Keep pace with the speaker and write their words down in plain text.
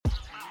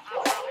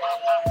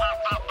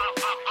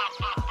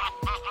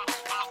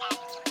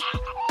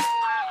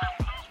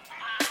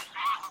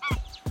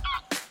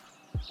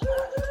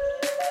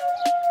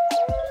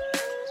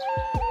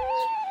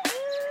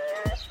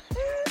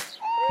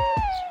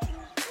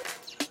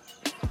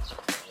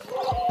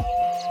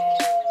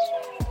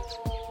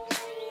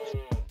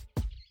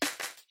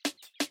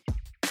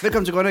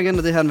Velkommen til Grønne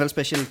Agenda, det her er en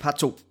valgspecial part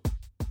 2.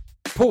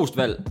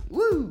 Postvalg.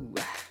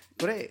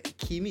 Goddag,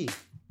 Kimi.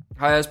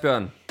 Hej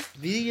Asbjørn.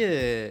 Vi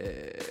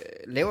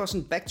laver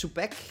sådan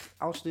back-to-back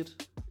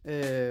afsnit,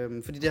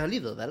 fordi det har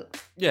lige været valg.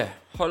 Ja,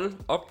 hold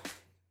op.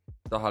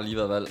 Der har lige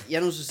været valg. Jeg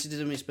er nødt til at sige, det er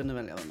det mest spændende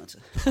valg, jeg har været med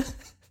til.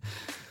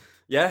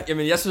 Ja,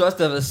 jamen jeg synes også,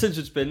 det har været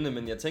sindssygt spændende,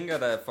 men jeg tænker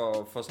da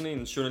for sådan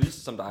en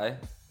journalist som dig,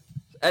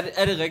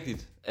 er det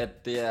rigtigt,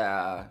 at det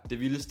er det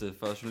vildeste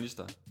for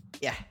journalister?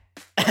 Ja,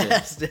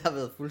 altså, det har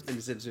været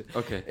fuldstændig sindssygt.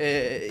 Okay.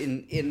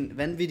 En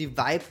vanvittig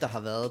vibe, der har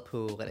været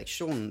på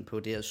redaktionen på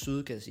DR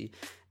Syd, kan jeg sige.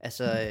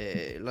 Altså,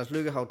 Lars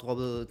Løkke har jo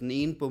droppet den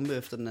ene bombe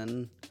efter den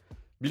anden.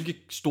 Hvilke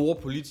store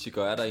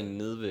politikere er der egentlig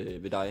nede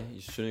ved dig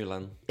i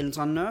Sønderjylland? Ellen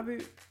Trane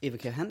Nørby, Eva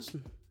Kjær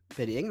Hansen,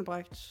 Betty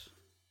Engelbrecht.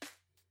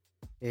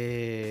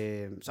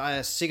 Så har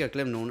jeg sikkert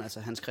glemt nogen. Altså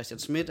Hans Christian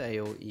Schmidt er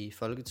jo i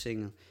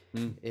Folketinget.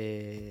 Der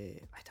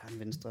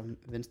er en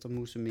venstre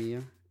muse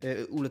mere.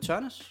 Ulla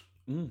Tørnes.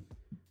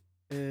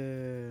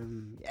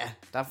 Ja,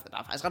 der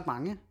er faktisk ret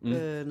mange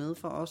nede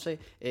for os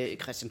af.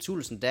 Christian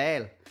Thulesen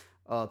Dahl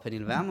og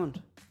Pernille Vermund.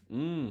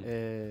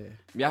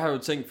 Jeg har jo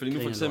tænkt, fordi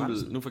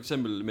nu for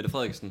eksempel Mette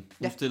Frederiksen,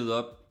 hun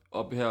stillede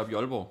op heroppe i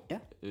Aalborg. Ja.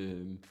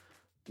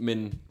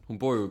 Men hun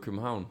bor jo i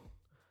København.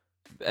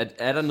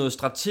 Er der noget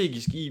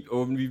strategisk i,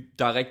 og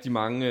der er rigtig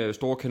mange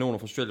store kanoner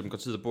fra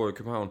Socialdemokratiet, der bor i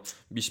København.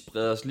 Vi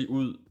spreder os lige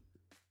ud,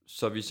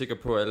 så vi er sikre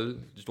på alle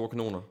de store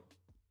kanoner.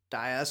 Der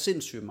er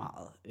sindssygt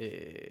meget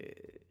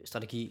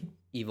strategi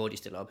i, hvor de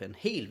stiller op hen.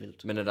 Helt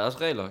vildt. Men er der også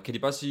regler? Kan de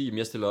bare sige, at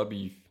jeg stiller op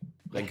i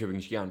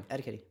Ringkøbing Skjern? Ja,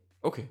 det kan de.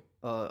 Okay.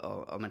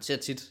 Og man ser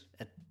tit,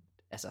 at,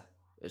 altså,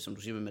 som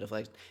du siger med Mette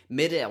Frederiksen,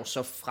 Mette er jo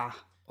så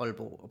fra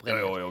Aalborg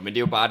oprindeligt. Jo, men det er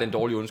jo bare den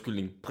dårlige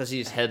undskyldning.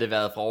 Præcis. Havde det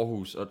været fra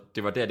Aarhus, og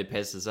det var der, det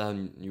passede, så havde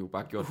han jo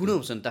bare gjort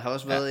 100%. Der har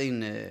også været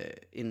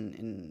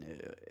en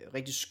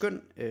rigtig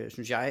skøn,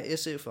 synes jeg,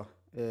 SF'er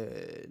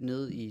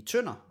nede i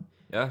Tønder,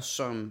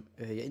 som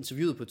jeg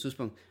interviewede på et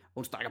tidspunkt.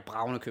 Hun snakker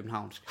bravende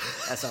københavnsk.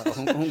 Altså,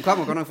 hun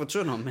kommer godt nok fra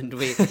Tønder, men du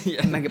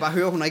ved, man kan bare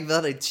høre, hun har ikke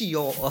været der i 10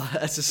 år.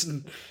 Og, altså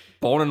sådan,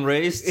 born and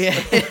raised. Ja,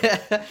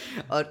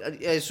 og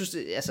jeg synes,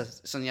 det,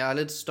 altså, sådan, jeg er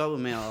lidt stoppet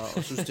med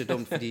at synes, det er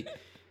dumt, fordi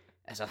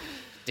altså,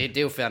 det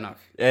er jo fair nok.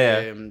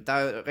 Ja. Der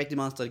er rigtig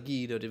meget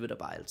strategi i det, og det vil der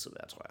bare altid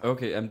være, tror jeg.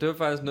 Okay, jamen det var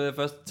faktisk noget, jeg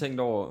først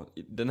tænkte over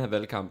i den her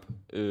valgkamp,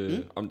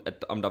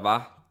 om der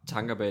var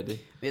tanker bag det.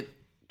 Men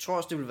jeg tror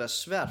også, det ville være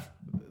svært,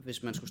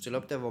 hvis man skulle stille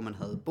op der, hvor man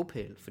havde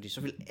bopæl, fordi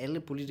så ville alle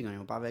politikerne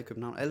jo bare være i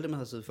København. Alle dem, der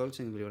havde siddet i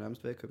Folketinget, ville jo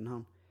nærmest være i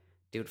København.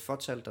 Det er jo et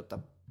fortal, der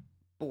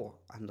bor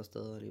andre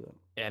steder alligevel.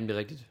 Jamen det er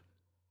rigtigt.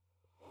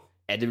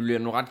 Ja, det bliver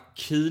nogle ret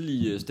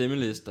kedelige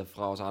stemmelister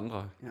fra os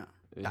andre.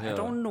 Ja. Der er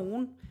dog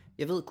nogen.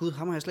 Jeg ved, gud,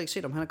 ham har jeg slet ikke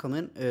set, om han er kommet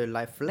ind.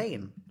 Leif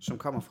Lahn, som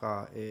kommer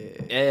fra...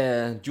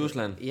 Ja,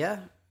 Djursland. Ja,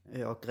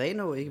 og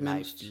Grenaa, ikke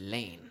mindst. Leif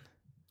Lahn.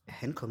 Er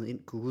han kommet ind?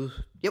 Gud.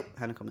 Jo,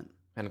 han er kommet ind.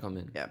 Han er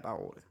kommet ind. Ja, bare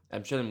over det.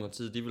 Jamen,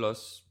 Socialdemokratiet, de vil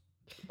også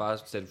bare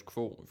status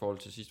quo i forhold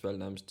til sidste valg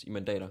nærmest i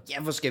mandater.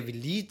 Ja, hvor skal vi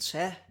lige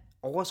tage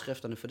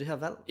overskrifterne for det her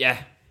valg? Ja,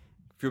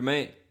 fyr dem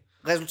af.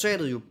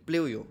 Resultatet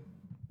blev jo,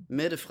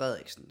 Mette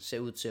Frederiksen ser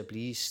ud til at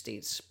blive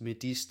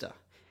statsminister.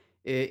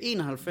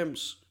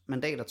 91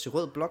 mandater til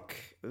Rød Blok,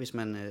 hvis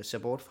man ser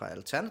bort fra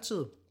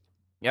Alternativet.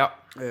 Ja.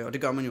 Og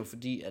det gør man jo,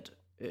 fordi at...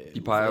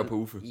 De peger jo på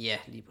Uffe. Ja,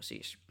 lige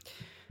præcis.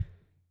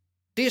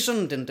 Det er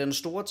sådan den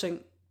store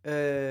ting.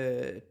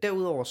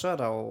 Derudover så er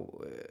der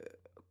jo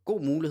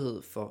god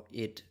mulighed for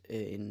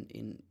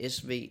en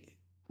SV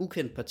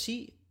ukendt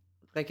parti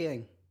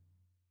regering.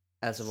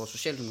 Altså hvor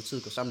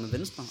Socialdemokratiet går sammen med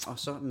Venstre, og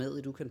så med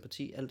et ukendt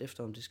parti, alt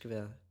efter om det skal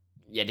være...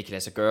 Ja, det kan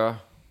lade sig gøre.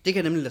 Det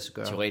kan nemlig lade sig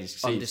gøre. Teoretisk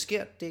set. Om det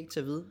sker, det er ikke til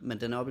at vide,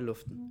 men den er oppe i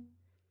luften.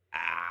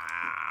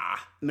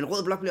 Men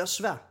Rød Blok bliver også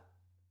svær.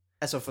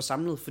 Altså at få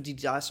samlet, fordi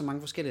der er så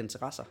mange forskellige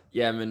interesser.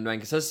 Ja, men man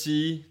kan så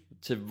sige,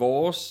 til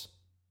vores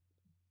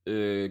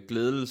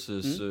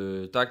glædelses...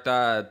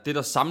 det,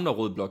 der samler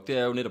Rød Blok, det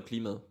er jo netop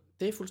klimaet.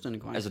 Det er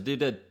fuldstændig korrekt. Altså det er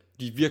der,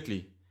 de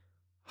virkelig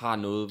har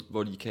noget,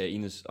 hvor de kan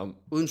enes om.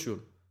 Uden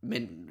tvivl.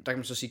 Men der kan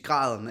man så sige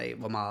graden af,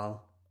 hvor meget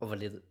og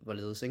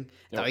hvorledes, ikke?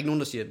 Der er jo ikke nogen,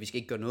 der siger, at vi skal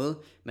ikke gøre noget,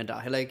 men der er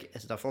heller ikke,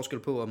 altså der er forskel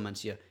på, om man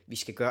siger, vi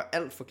skal gøre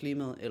alt for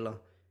klimaet, eller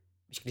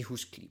vi skal lige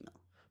huske klimaet.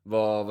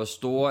 Hvor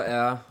store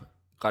er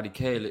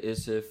Radikale,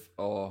 SF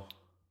og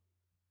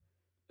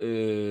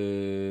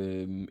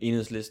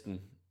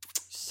Enhedslisten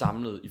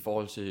samlet i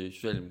forhold til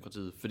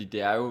Socialdemokratiet? Fordi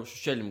det er jo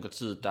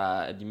Socialdemokratiet, der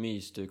er de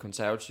mest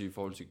konservative i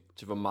forhold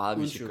til hvor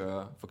meget vi skal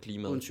gøre for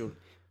klimaet. Uden tvivl.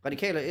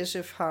 Radikale og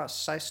SF har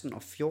 16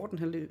 og 14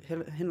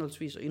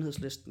 henholdsvis, og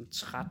Enhedslisten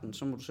 13,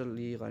 så må du selv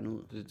lige regne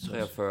ud. Det er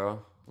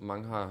 43, hvor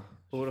mange har?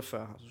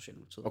 48 har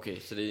Socialdemokratiet. Okay,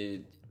 så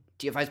det...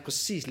 De har faktisk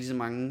præcis lige så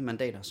mange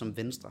mandater som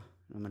Venstre,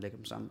 når man lægger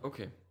dem sammen.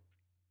 Okay.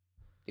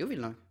 Det er jo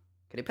vildt nok.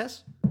 Kan det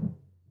passe?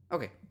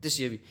 Okay, det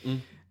siger vi.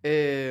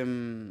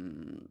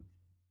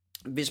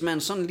 Hvis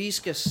man sådan lige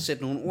skal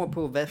sætte nogle ord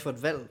på, hvad for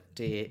et valg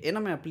det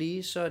ender med at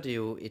blive, så er det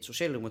jo et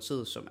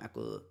Socialdemokratiet, som er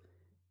gået,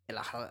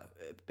 eller har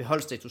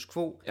beholdt status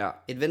quo. Ja.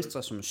 Et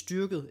Venstre, som er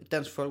styrket. Et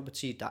Dansk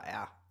Folkeparti, der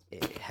er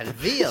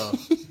halveret.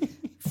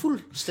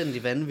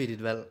 Fuldstændig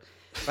vanvittigt valg.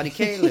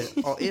 Radikale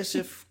og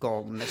SF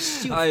går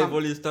massivt Ej, frem. prøv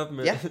lige at stoppe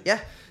med. Ja.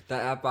 Der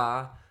er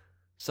bare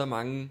så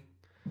mange...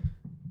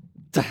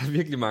 Der er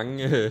virkelig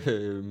mange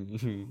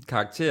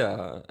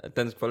karakterer af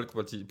Dansk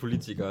Folkeparti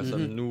politikere, som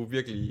nu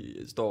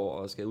virkelig står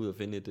og skal ud og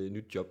finde et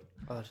nyt job.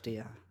 Og det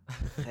er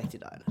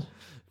rigtig dejligt.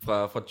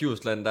 Fra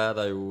Djursland, der er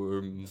der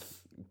jo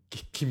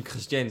Kim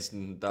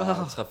Christiansen, der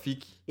er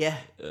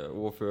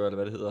trafikordfører, eller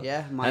hvad det hedder.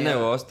 Ja, Han er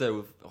jo også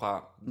derude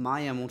fra.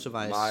 Maja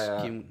Motorvejs,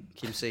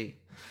 Kim C.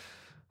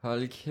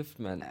 Hold kæft,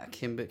 mand.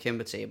 Ja,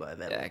 kæmpe taber af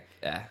valget.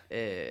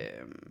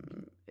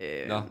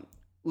 Ja.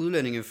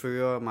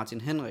 Udlændingefører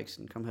Martin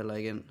Henriksen kom heller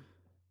igen.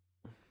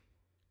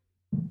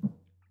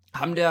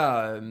 Ham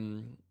der,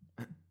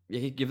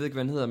 jeg ved ikke,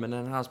 hvad han hedder, men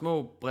han har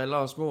små briller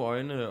og små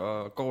øjne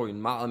og går i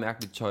en meget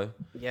mærkeligt tøj.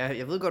 Ja,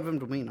 jeg ved godt, hvem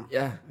du mener.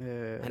 Ja,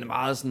 han er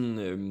meget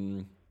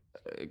sådan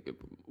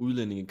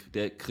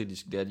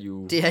udlændingekritisk, det er de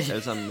jo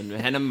alle sammen, men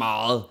han er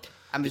meget...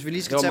 Jamen, hvis vi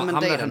lige skal tage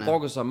mandaterne... Han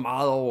brokkede sig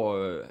meget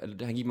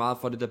over, han gik meget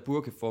for det der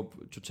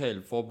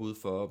totalt forbud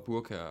for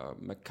burka og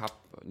makap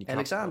og niqab.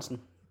 Alex Ahrendtsen.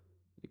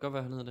 Det kan godt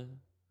være, han hedder det.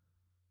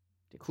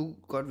 Det kunne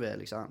godt være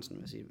Alex Ahrendtsen,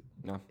 vil jeg sige.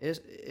 Nå.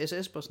 S.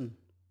 Espersen.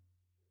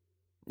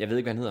 Jeg ved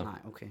ikke, hvad han hedder. Nej,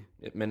 okay.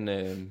 Men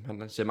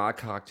han ser meget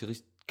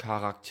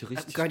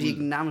karakteristisk gør de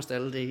ikke nærmest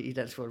alle det i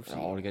Dansk Folkeparti?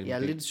 Jo, det gør de. Jeg er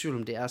lidt i tvivl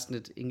om, det er sådan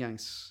et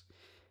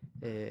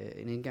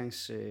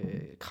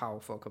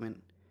indgangskrav for at komme ind.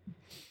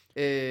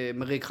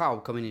 Marie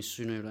Krav kom ind i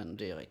Sønderjylland,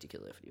 det er jeg rigtig ked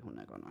af, fordi hun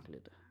er godt nok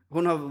lidt...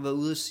 Hun har været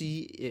ude at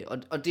sige,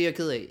 og det er jeg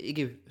ked af,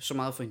 ikke så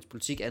meget for hendes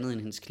politik, andet end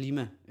hendes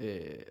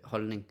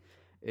klimaholdning,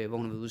 hvor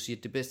hun har været ude at sige,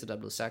 at det bedste, der er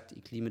blevet sagt i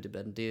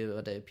klimadebatten, det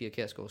var da Pia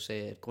Kjærsgaard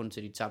sagde, at grunden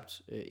til, at de tabte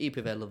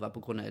EP-valget, var på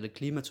grund af alle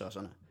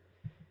klimatosserne.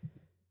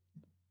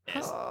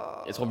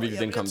 Jeg tror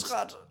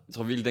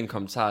virkelig, den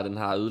kommentar, den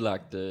har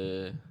ødelagt... Ja,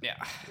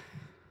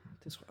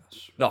 det tror jeg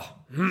også. Nå,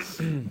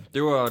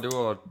 det var...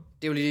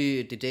 Det er jo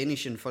lige det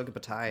Danish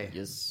Folkeparti.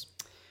 Yes.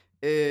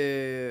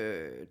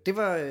 Det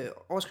var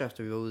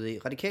overskrifter, vi var ude i.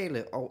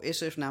 Radikale og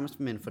SF nærmest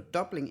med en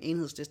fordobling.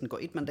 Enhedslisten går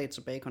 1 mandat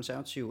tilbage.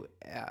 Konservative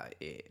er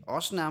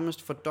også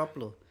nærmest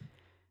fordoblet.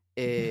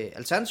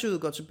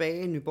 Alternativet går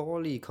tilbage. Nye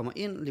Borgerlige kommer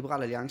ind.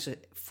 Liberal Alliance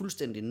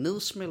fuldstændig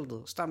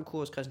nedsmeltet. Stram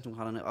Kurs,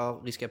 Kristendemokraterne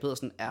og Riskær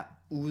Pedersen er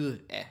ude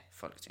af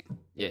Folketinget.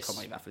 De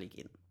kommer i hvert fald ikke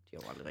ind. De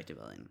har jo aldrig rigtig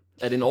været inde.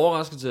 Er det en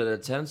overraskelse, at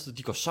Alternativet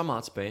de går så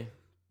meget tilbage?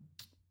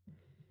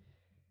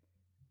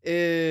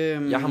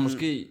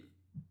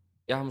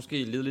 Jeg har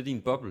måske levet lidt i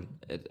en boble,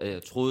 at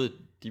jeg troede, at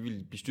de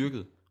ville blive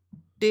styrket.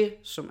 Det,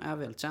 som er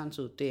ved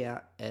Alternativet, det er,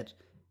 at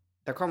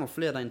der kommer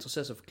flere, der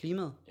interesserer sig for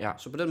klimaet. Ja.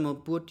 Så på den måde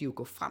burde de jo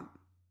gå frem.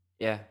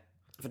 Ja.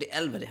 For det er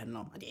alt, hvad det handler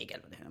om. Og det er ikke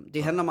alt, hvad det handler om.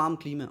 Det handler meget om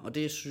klima, og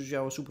det synes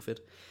jeg er super fedt.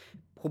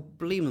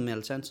 Problemet med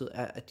Alternativet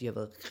er, at de har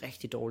været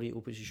rigtig dårlige i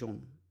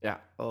oppositionen. Ja.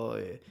 Og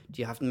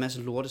de har haft en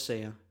masse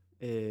lortesager.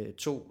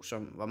 2,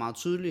 som var meget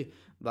tydelige,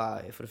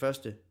 var for det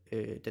første,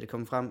 da det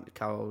kom frem,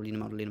 Caroline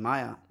Magdalene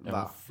Maier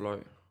var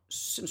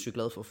sindssygt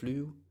glad for at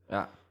flyve.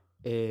 Ja.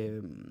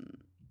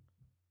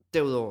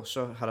 Derudover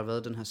så har der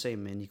været den her sag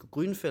med Nico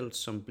Grünfeldt,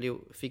 som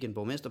fik en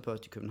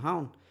borgmesterpost i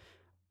København,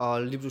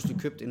 og lige pludselig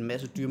købte en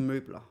masse dyre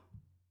møbler,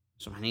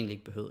 som han egentlig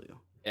ikke behøvede jo.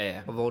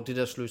 Ja. Og hvor det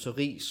der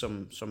sløseri,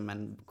 som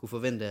man kunne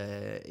forvente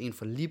af en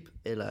fra Lib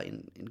eller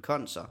en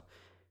konser,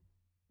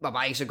 var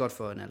bare ikke så godt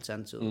for en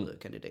alternativ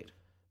kandidat.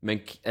 Men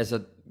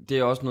altså, det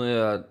er også noget,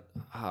 jeg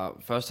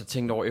først har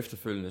tænkt over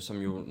efterfølgende, som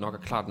jo nok er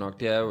klart nok.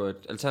 Det er jo, at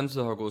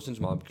Alternativet har gået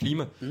sindssygt meget op i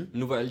klima. Men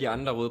nu hvor alle de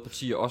andre røde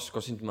partier også går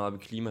sindssygt meget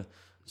op i klima,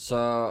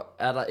 så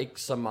er der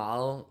ikke så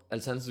meget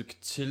Alternativet kan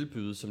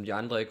tilbyde, som de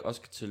andre ikke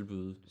også kan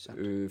tilbyde.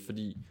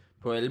 Fordi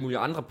på alle mulige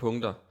andre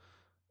punkter,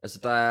 altså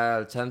der er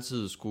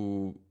Alternativet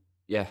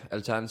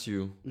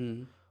alternativ.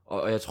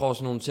 Og jeg tror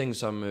sådan nogle ting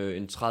som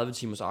en 30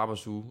 timers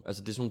arbejdsuge,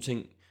 altså det er sådan nogle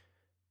ting,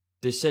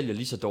 det sælger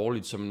lige så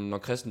dårligt, som når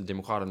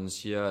kristendemokraterne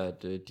siger,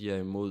 at de er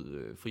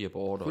imod fri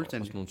abort og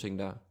sådan nogle ting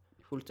der.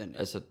 Fuldstændig.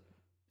 Altså,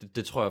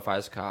 det tror jeg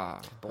faktisk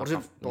har...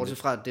 Bortset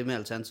fra, at det med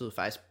Alternativet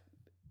faktisk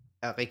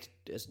er rigtig...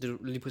 Altså, det er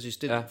lige præcis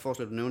det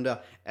forslag, du nævnte der,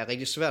 er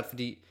rigtig svært,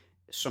 fordi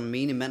som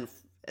menig mand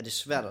er det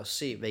svært at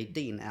se, hvad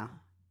ideen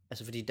er.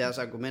 Altså, fordi deres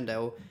argument er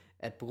jo,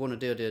 at på grund af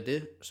det og det og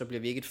det, så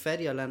bliver vi ikke et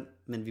fattigere land,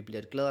 men vi bliver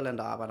et gladere land,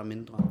 der arbejder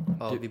mindre,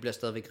 og vi bliver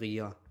stadigvæk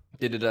rigere.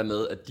 Det er det der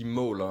med, at de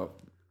måler...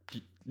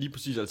 Lige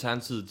præcis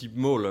Alternativet, de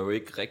måler jo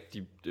ikke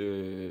rigtig,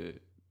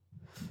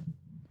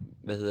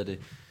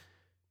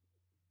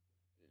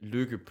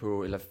 lykke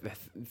på, eller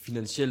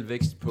finansiel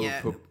vækst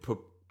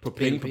på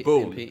penge på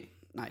bål.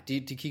 Nej,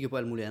 de kigger på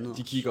alt muligt andet.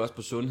 De kigger også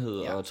på sundhed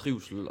og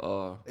trivsel.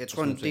 Og jeg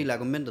tror, en del af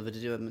argumentet ved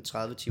det der med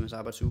 30 timers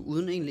arbejdsuge,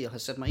 uden egentlig at have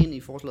sat mig ind i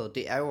forslaget,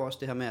 det er jo også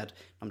det her med, at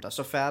om der er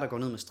så færre, der går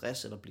ned med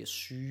stress, eller bliver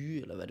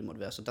syge, eller hvad det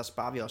måtte være, så der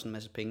sparer vi også en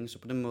masse penge. Så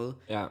på den måde,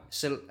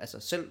 selv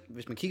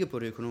hvis man kigger på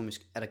det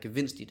økonomisk, er der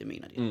gevinst i det,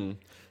 mener de.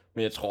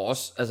 Men jeg tror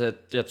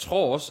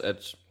også,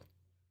 at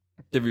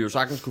det vil jo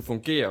sagtens kunne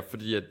fungere,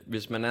 fordi at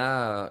hvis man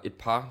er et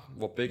par,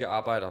 hvor begge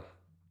arbejder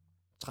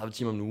 30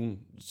 timer om ugen,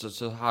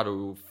 så har du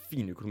jo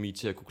fin økonomi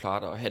til at kunne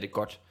klare det og have det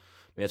godt.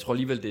 Men jeg tror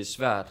alligevel, det er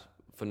svært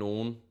for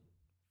nogen.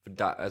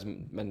 For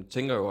man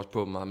tænker jo også på,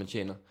 hvor meget man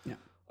tjener. Ja.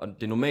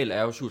 Og det normale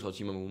er jo 37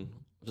 timer om ugen.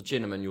 Og så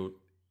tjener man jo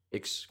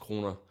x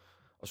kroner.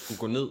 Og skulle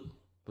gå ned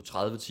på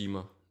 30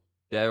 timer,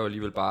 det er jo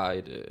alligevel bare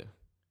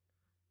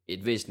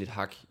et væsentligt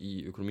hak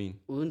i økonomien.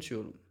 Uden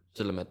tvivl.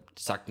 Selvom at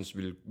sagtens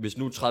ville... Hvis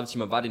nu 30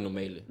 timer var det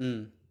normale,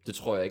 det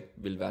tror jeg ikke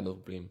ville være noget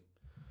problem.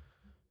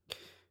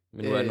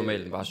 Men nu er det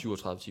normalt bare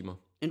 37 timer.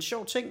 En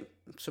sjov ting,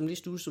 som lige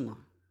stussede mig.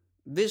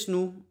 Hvis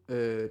nu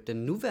den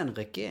nuværende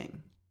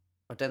regering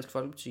og Dansk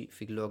Folkeparti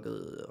fik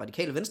lukket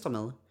Radikale Venstre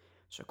med,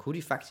 så kunne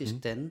de faktisk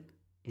danne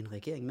en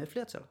regering med et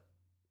flertal.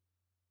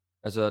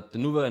 Altså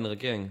den nuværende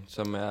regering,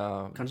 som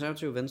er...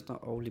 Konservative Venstre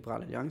og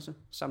Liberal Alliance,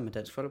 sammen med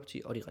Dansk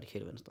Folkeparti og de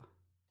Radikale Venstre.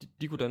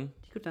 De kunne danne?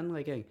 De kunne danne en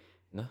regering.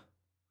 Nå.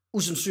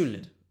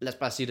 Usandsynligt. Lad os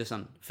bare sige det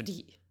sådan,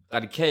 fordi...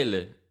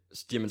 Radikale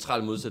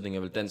diametrale modsætning er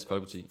vel Dansk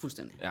Folkeparti?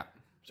 Fuldstændig. Ja,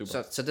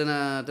 super. Så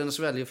den er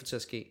svær lige at få til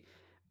at ske.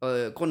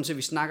 Og grunden til, at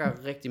vi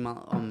snakker rigtig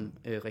meget om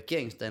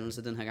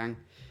regeringsdannelse den her gang,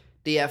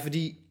 det er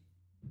fordi,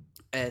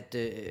 at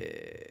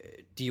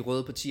de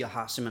røde partier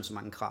har simpelthen så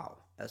mange krav.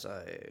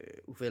 Altså,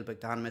 Uffe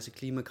Elbæk, der har en masse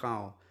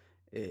klimakrav,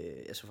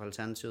 altså for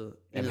Alternativet.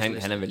 Jamen,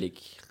 han er vel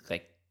ikke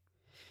rigtig...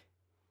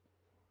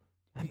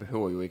 Han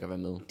behøver jo ikke at være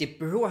med. Det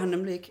behøver han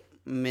nemlig ikke,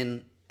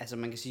 men altså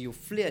man kan sige, jo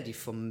flere de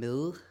får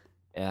med,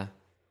 ja.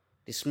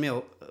 det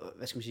smager,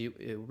 hvad skal man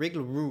sige,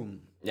 wriggle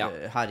room,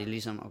 har de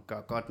ligesom at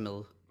gøre godt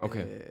med.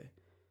 Okay.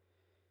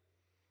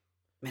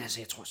 Men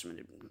altså, jeg tror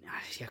simpelthen,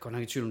 jeg er godt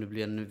nok i tvivl, om det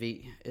bliver en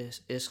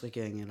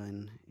VS-regering eller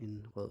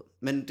en rød.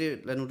 Men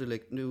lad nu det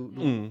ligge. Nu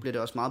bliver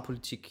det også meget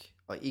politik,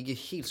 og ikke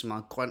helt så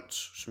meget grønt,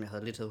 som jeg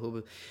havde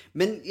håbet.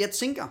 Men jeg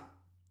tænker,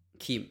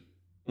 Kim,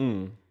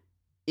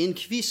 en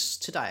quiz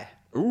til dig.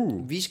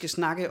 Vi skal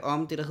snakke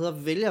om det, der hedder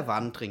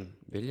vælgervandring.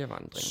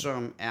 Vælgervandring.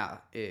 Som er,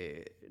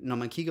 når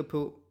man kigger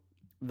på,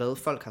 hvad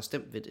folk har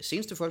stemt ved det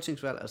seneste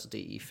folketingsvalg, altså det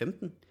i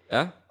 15,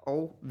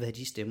 og hvad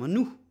de stemmer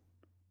nu.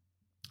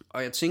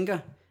 Og jeg tænker,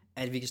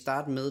 at vi kan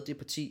starte med det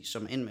parti,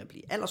 som ender med at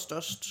blive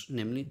allerstørst,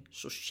 nemlig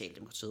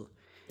Socialdemokratiet.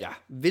 Ja.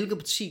 Hvilket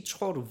parti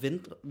tror du,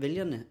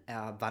 vælgerne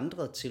er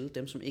vandret til,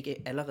 dem som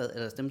ikke allerede,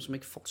 eller dem som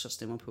ikke fortsat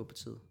stemmer på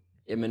partiet?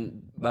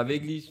 Jamen, snakker vi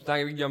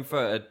ikke lige om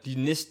før, at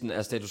de næsten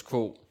er status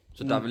quo?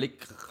 Så der er vel ikke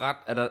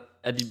ret...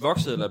 Er de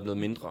vokset eller er blevet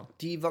mindre?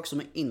 De er vokset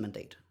med 1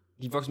 mandat.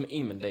 De er vokset med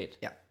 1 mandat?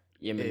 Ja.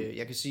 Jamen.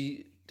 Jeg kan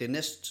sige, det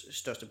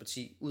næststørste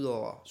parti,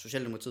 udover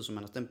Socialdemokratiet, som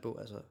man har stemt på,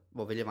 altså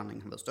hvor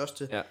vælgervandringen har været størst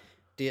til,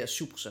 det er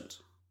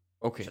 7%.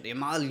 Okay. Så det er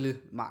meget lille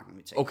marken,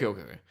 vi tager.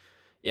 Okay.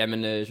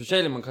 Jamen,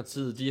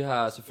 Socialdemokratiet, de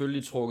har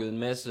selvfølgelig trukket en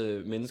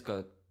masse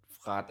mennesker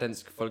fra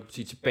Dansk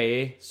Folkeparti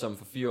tilbage, som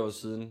for 4 år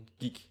siden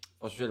gik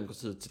fra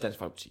Socialdemokratiet til Dansk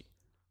Folkeparti.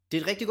 Det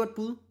er et rigtig godt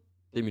bud.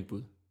 Det er mit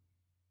bud.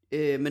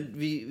 Men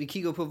vi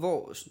kigger jo på,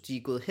 hvor de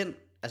er gået hen.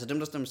 Altså dem,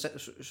 der stemmer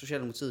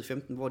Socialdemokratiet i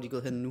 15, hvor de er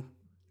gået hen nu.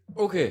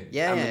 Okay.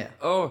 Ja.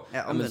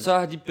 Jamen, så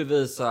har de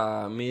bevæget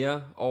sig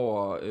mere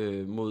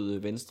over mod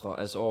Venstre,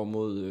 altså over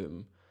mod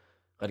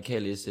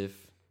Radikale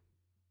SF.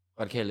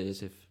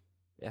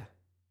 Ja.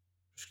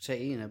 Du skal tage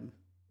en af dem.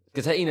 Skal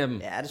jeg tage en af dem?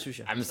 Ja, det synes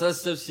jeg. Jamen,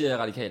 så siger jeg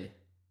Radikale.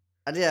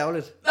 Ja, det er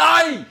ærgerligt.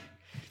 Nej!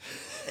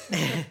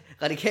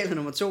 Radikale er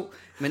nummer 2,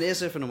 men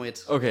SF er nummer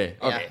 1. Okay.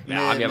 Ja, med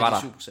jeg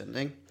var der. 7%,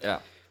 ikke? Ja.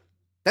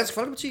 Dansk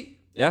Folkeparti.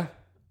 Ja.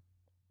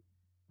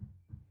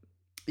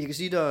 Jeg kan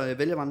sige, at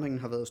vælgervandringen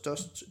har været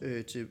størst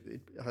til...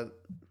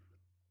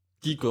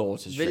 De er gået over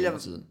til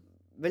Socialdemokratiet.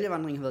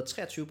 Vælgervandringen har været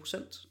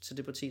 23% til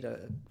det parti, der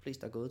er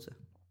flest, der er gået til.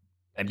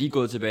 Er de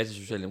gået tilbage til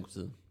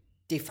Socialdemokratiet?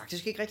 Det er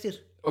faktisk ikke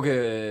rigtigt.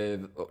 Okay,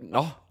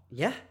 nå.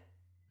 Ja.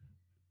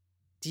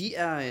 De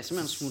er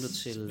simpelthen smuttet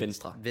til...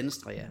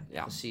 Venstre,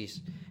 ja. Præcis.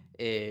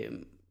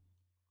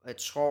 Jeg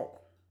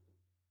tror...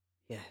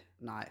 Ja,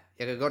 nej.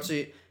 Jeg kan godt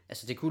se...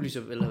 Altså, det kunne lige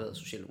så vel have været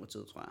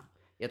Socialdemokratiet, tror jeg.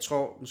 Jeg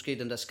tror måske,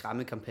 den der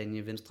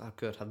skræmmekampagne, Venstre har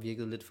kørt, har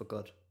virket lidt for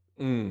godt.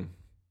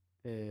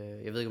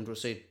 Jeg ved ikke, om du har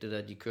set det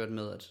der, de kørte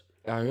med, at...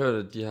 Jeg har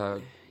hørt, at de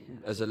har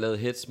lavet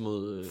hets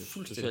mod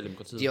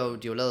Socialdemokratiet. De har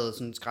jo lavet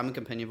sådan en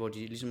skræmmekampagne, hvor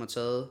de ligesom har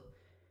taget...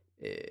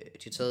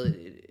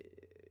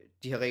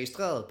 De har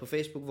registreret på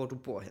Facebook, hvor du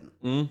bor henne.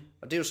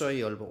 Og det er jo så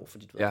i Aalborg,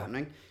 fordi du ved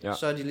ikke? Ja.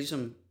 Så har de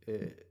ligesom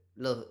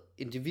lavet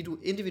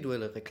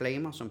individuelle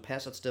reklamer, som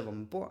passer til der, hvor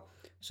man bor.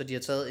 Så de har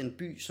taget en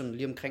by, som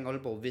lige omkring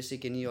Aalborg, hvis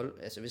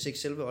ikke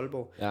selve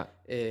Aalborg. Ja,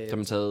 så har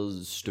man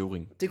taget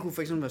Støvring. Det kunne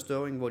for eksempel være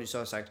Støvring, hvor de så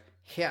har sagt,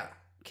 her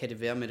kan det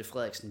være, Mette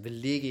Frederiksen vil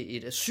ligge i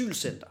et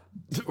asylcenter.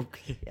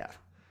 Okay. Ja.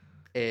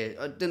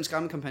 Og den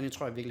skræmmekampagne,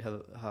 tror jeg virkelig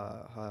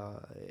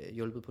har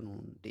hjulpet på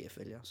nogle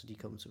DF-vælgere, så de er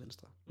kommet til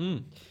Venstre.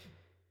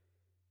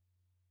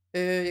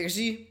 Jeg kan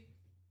sige,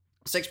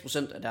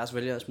 6% af deres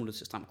vælgere er smuttet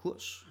til Stram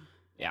Kurs.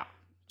 Ja,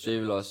 det er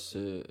vel også,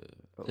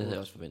 det havde jeg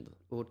også forventet.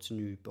 8 til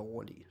Nye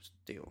Borgerlige,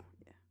 det er jo,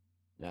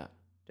 ja.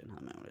 Den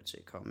havde man jo lidt til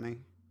at komme,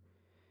 ikke?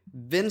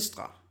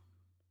 Venstre.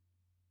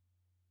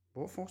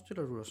 Hvor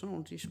forestiller du dig sådan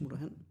nogle, de smutter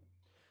hen?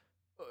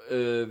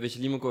 Hvis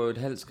jeg lige må gå et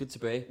halvt skridt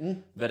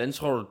tilbage. Hvordan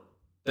tror du,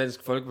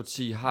 Dansk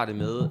Folkeparti har det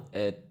med,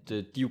 at de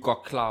er jo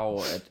godt klar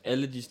over, at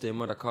alle de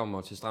stemmer, der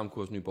kommer til Stram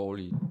Kurs Nye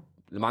Borgerlige,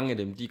 mange af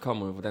dem, de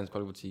kommer jo fra Dansk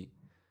Folkeparti.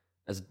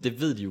 Altså, det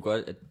ved de jo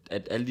godt,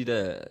 at alle de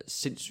der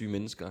sindssyge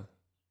mennesker,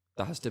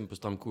 der har stemt på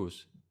Stram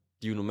Kurs,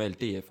 de er jo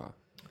normalt DF'ere.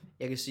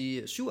 Jeg kan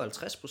sige,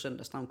 57%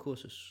 af Stram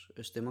Kurses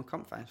stemmer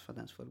kom faktisk fra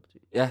Dansk Folkeparti.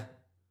 Ja,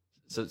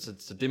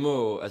 så det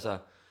må, altså,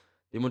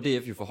 det må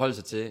DF jo forholde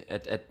sig til,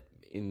 at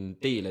en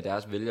del af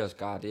deres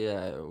vælgerskare, det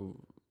er jo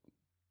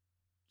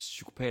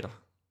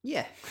psykopater.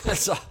 Ja,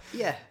 Altså,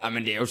 ja.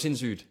 men det er jo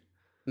sindssygt.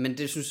 Men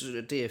det synes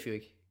DF jo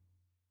ikke.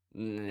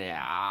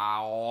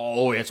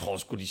 Ja, jeg tror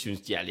sgu, de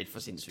synes, de er lidt for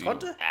sindssyge. Tror du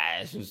det? Ja,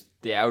 jeg synes,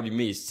 det er jo de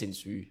mest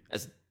sindssyge.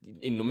 Altså,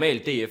 en normal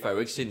DF er jo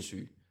ikke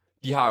sindssyge.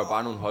 De har jo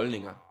bare nogle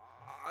holdninger.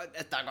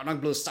 Der er godt nok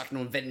blevet sagt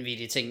nogle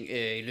vanvittige ting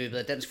i løbet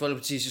af Dansk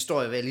Folkepartis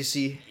historie, vil jeg lige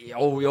sige.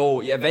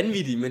 Jo, ja,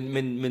 vanvittige,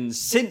 men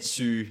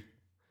sindssyge.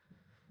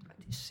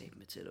 Det er sæt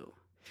med til, dog.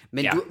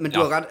 Men, Ja, du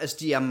har ret, altså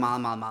de er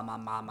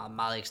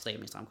meget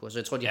ekstreme i Stram Kurs, så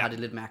jeg tror, de har det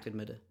lidt mærkeligt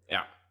med det.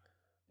 Ja.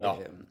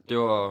 Det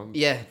var...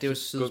 Ja, det er jo et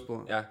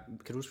sidespor. Ja. Kan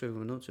du huske, hvad vi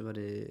var nødt til? Var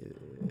det,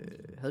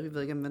 havde vi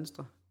været igennem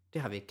Venstre?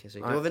 Det har vi ikke, kan jeg se.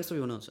 Det var Venstre,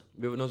 vi var nødt til.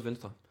 Vi var nødt til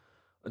Venstre.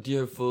 Og de har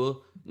jo fået...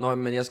 Nå,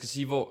 men jeg skal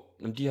sige, hvor...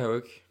 Jamen, de har jo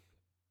ikke...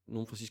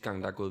 Nogen fra sidste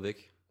gang, der er gået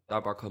væk. Der er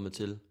bare kommet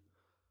til.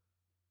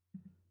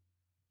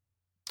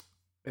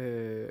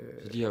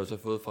 Så de har jo så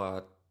fået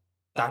fra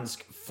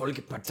Dansk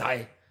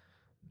Folkeparti.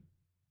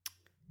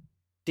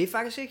 Det er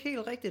faktisk ikke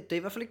helt rigtigt. Det er i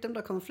hvert fald ikke dem,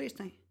 der er kommet flest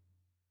af.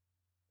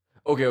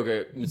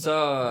 Okay. Men så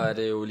er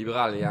det jo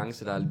Liberal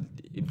Alliance, der er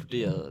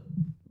inkluderet,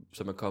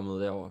 som er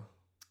kommet derover.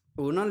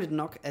 Underligt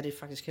nok er det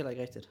faktisk heller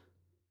ikke rigtigt.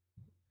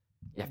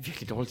 Jeg er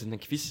virkelig dårlig til den her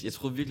quiz. Jeg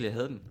troede virkelig, jeg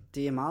havde den.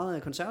 Det er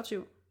meget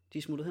konservativ, de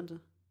er smuttet hen til.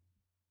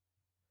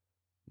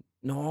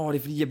 Nå, det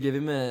er fordi, jeg bliver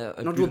ved med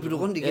at... Når du har byttet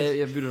rundt igen. Ja,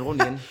 jeg bytter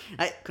rundt igen.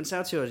 Nej,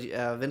 konservative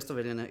er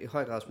venstrevælgerne i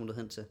høj grad smuttet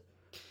hen til.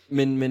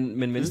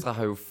 Men Venstre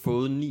har jo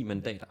fået 9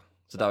 mandater.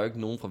 Så der er jo ikke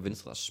nogen fra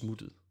Venstre, der er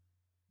smuttet.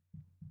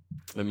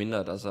 Hvad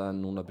mindre der så er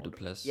nogen, der er byttet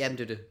plads. Jamen,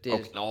 det er det. Det er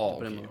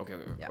på den måde. Okay.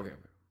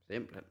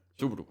 Simpelthen.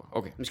 Super duper,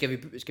 okay. Men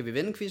skal vi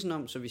vende quizzen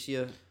om, så vi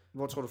siger,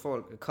 hvor tror du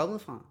folk er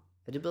kommet fra?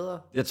 Er det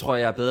bedre? Jeg tror,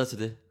 jeg er bedre til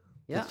det.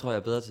 Ja. Det tror jeg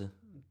er bedre til.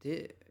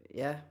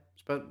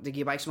 Det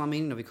giver bare ikke så meget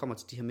mening, når vi kommer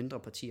til de her mindre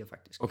partier,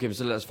 faktisk. Okay, men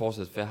så lad os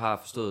fortsætte, for jeg har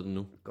forstået det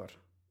nu. Godt.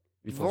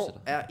 Vi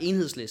fortsætter. Hvor er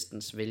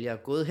enhedslistens vælgere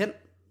gået hen?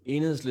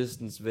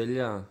 Enhedslistens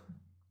vælgere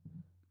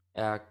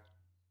er...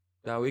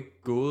 Der er jo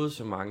ikke gået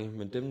så mange,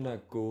 men dem, der er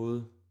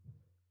gået...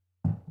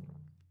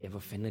 Ja, hvor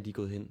fanden er de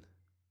gået hen?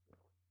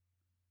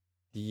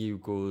 De er jo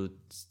gået...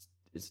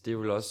 Det er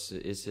jo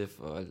også SF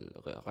og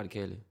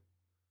Radikale.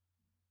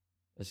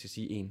 Jeg skal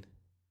sige en.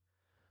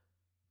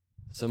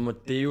 Så må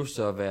det jo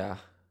så være...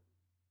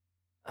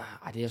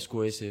 det er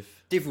sgu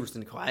SF. Det er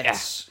fuldstændig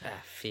korrekt. Ja,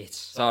 fedt.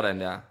 Sådan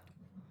der.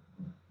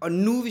 Og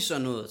nu er vi så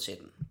nået til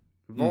den.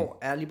 Hvor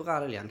er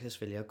Liberal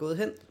Alliances vælgere gået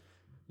hen?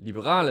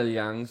 Liberal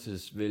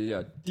Alliances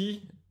vælgere,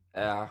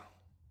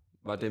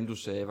 var dem, du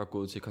sagde, var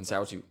gået til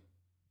konservativ.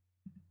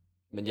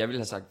 Men jeg ville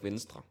have sagt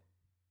Venstre,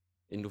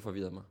 inden du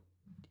forvirrede mig.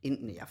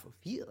 Enten jeg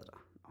forvirrede dig.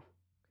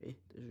 Okay,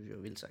 det synes jeg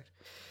er vildt sagt.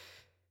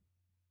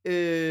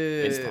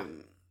 Venstre.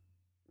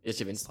 Jeg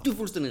siger Venstre. Du er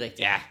fuldstændig rigtig.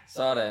 Ja,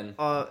 sådan.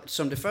 Og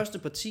som det første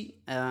parti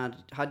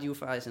har de jo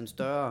faktisk en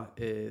større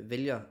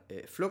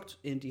vælgerflugt,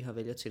 end de har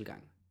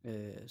vælgertilgang. Så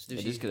det vil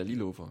sige, det skal der lige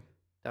love for.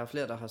 der er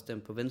flere, der har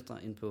stemt på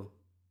Venstre, end på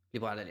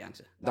Liberal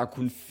Alliance. Der er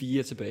kun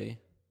 4 tilbage.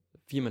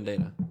 4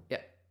 mandater. Ja.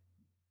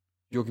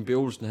 Joachim B.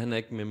 Olsen, han er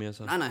ikke med mere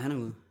så. Nej, han er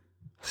ude.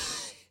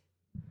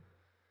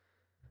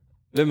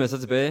 Hvem er så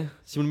tilbage?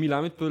 Simon Emil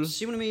Ammitzbøll.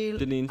 Simon Emil Det er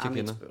den eneste, jeg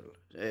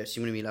kender.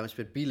 Simon Emil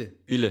Ammitzbøll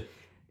Bille.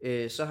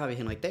 Så har vi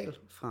Henrik Dahl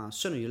fra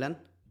Sønderjylland.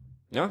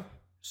 Ja.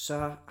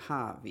 Så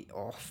har vi,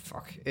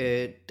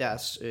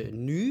 deres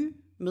nye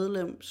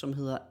medlem, som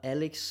hedder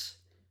Alex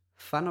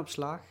Van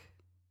Opslag.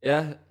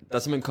 Ja, der er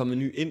simpelthen kommet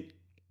ny ind.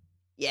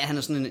 Ja, han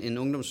er sådan en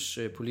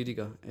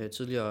ungdomspolitiker,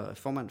 tidligere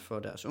formand for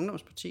deres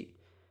ungdomsparti.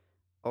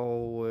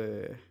 Og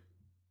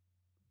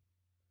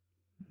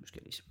nu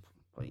skal jeg lige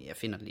prøve, jeg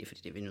finder det lige,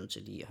 fordi det er vi nødt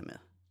til lige at have med.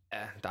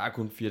 Ja, der er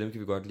kun 4, dem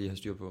kan vi godt lige have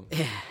styr på.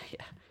 Ja.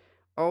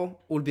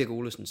 Og Ole Birk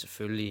Olesen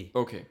selvfølgelig.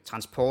 Okay.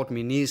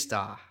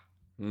 Transportminister.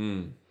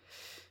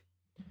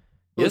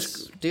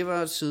 Yes. Det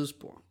var et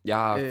sidespor.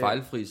 Jeg er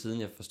fejlfri,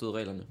 siden jeg forstod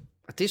reglerne.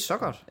 Og det er så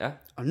godt. Ja.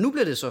 Og nu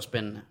bliver det så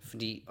spændende,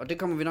 og det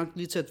kommer vi nok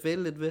lige til at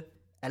dvæle lidt ved.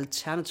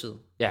 Alternativet.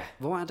 Ja.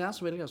 Hvor er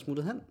deres vælgere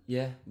smuttet hen?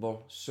 Ja,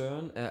 hvor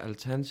søren er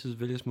Alternativets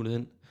vælgere smuttet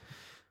hen?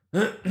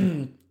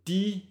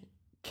 De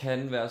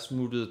kan være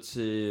smuttet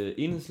til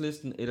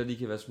Enhedslisten, eller de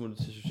kan være smuttet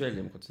til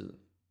Socialdemokratiet.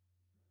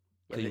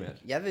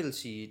 Jeg vil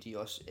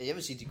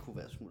sige, de kunne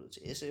være smuttet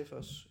til SF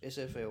også.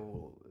 SF er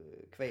jo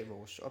kvæg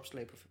vores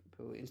opslag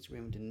på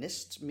Instagram det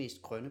næst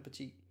mest grønne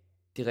parti.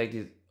 Det er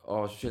rigtigt,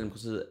 og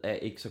Socialdemokratiet er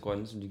ikke så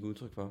grønne, som de giver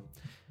udtryk for.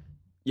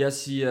 Jeg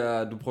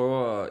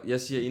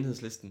siger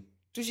Enhedslisten.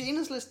 Du siger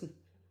Enhedslisten?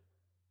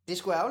 Det er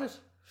sgu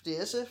ærgerligt, for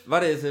det er SF. Var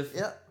det SF?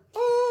 Ja.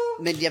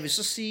 Men jeg vil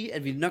så sige,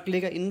 at vi nok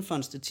ligger inden for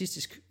en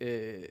statistisk,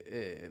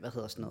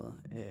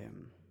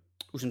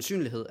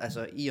 usandsynlighed,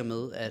 altså i og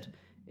med, at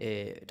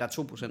der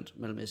er 2%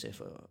 mellem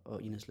SF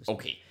og Enhedslisten.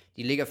 Okay.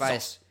 De ligger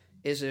faktisk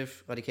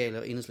SF, Radikale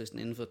og Enhedslisten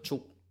inden for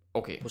 2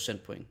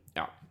 procentpoint.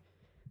 Ja.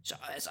 Så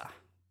altså,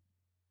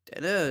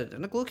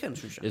 den er godkendt,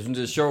 synes jeg. Jeg synes,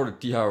 det er sjovt, at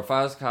de har jo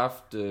faktisk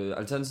haft,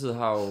 Alternativet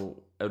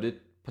er jo det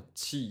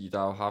parti, der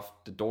har jo haft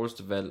det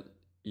dårligste valg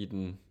i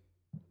den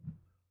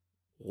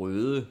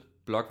røde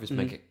blok, hvis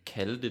man kan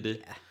kalde det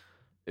det.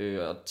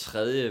 Ja. Og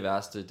tredje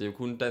værste, det er jo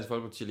kun Dansk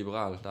Folkeparti og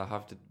Liberal, der har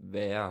haft det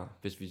værre,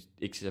 hvis vi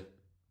ikke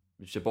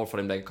ser bort fra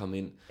dem, der ikke er kommet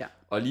ind. Ja.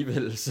 Og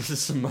alligevel så er det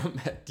som om,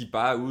 at de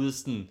bare er ude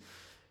sådan,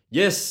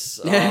 yes,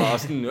 og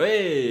sådan,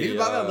 hey, vi vil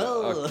bare være med.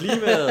 Og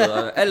klimaet,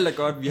 og alt er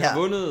godt, vi har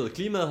vundet,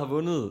 klimaet har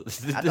vundet.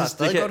 Der er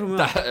stadig godt humør.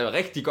 Der er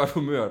rigtig godt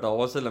humør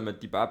derovre, selvom at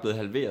de bare er blevet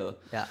halveret.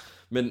 Ja.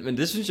 Men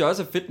det synes jeg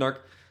også er fedt nok,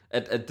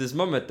 at det er som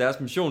om, at deres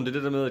mission, det er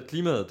det der med, at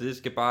klimaet, det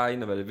skal bare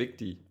ind og være det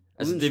vigtige.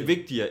 Altså det er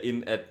vigtigere,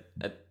 end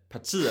at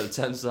partiet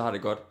Alternativet har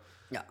det godt.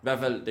 Ja. I hvert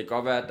fald, det kan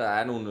godt være, at der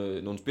er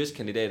nogle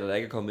spidskandidater, der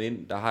ikke er kommet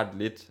ind, der har det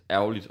lidt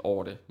ærgerligt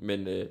over det.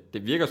 Men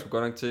det virker sgu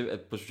godt nok til,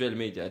 at på sociale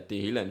medier, at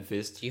det hele er en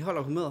fest. De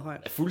holder humøret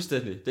højt. Ja,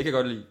 fuldstændig. Det kan jeg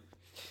godt lide.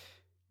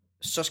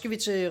 Så skal vi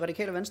til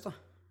Radikale Venstre.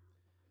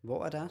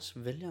 Hvor er deres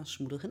vælgere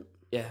smuttet hen?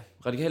 Ja,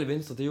 Radikale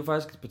Venstre, det er jo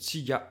faktisk et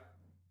parti, jeg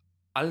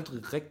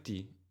aldrig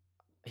rigtig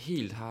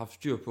helt har haft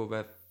styr på,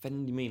 hvad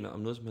fanden de mener om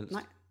noget som helst.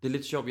 Nej. Det er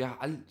lidt sjovt, jeg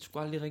har sgu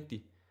aldrig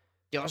rigtig.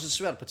 Det er også et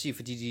svært parti,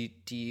 fordi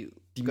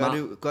de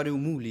gør det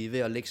umulige ved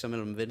at lægge sig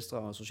mellem Venstre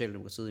og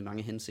Socialdemokratiet i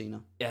mange henseender.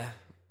 Ja,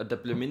 og der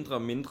bliver mindre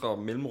og mindre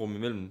mellemrum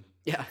imellem,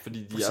 fordi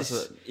de præcis. Er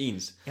så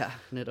ens. Ja,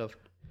 netop.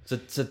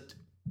 Så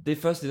det er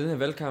først i den her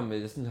valgkamp,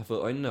 jeg sådan har fået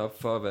øjnene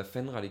op for, hvad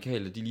fanden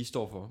radikale de lige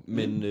står for.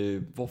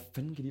 Men hvor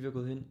fanden kan de være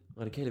gået hen?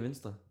 Radikale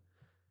Venstre?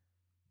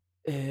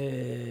 Ja,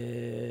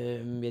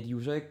 de er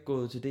jo så ikke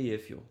gået til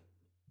DF jo.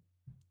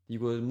 De er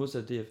gået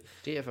modsat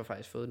DF. DF har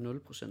faktisk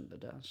fået 0% af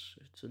deres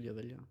tidligere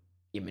vælgere.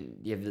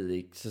 Jamen, jeg ved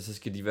ikke. Så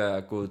skal de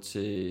være gået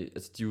til...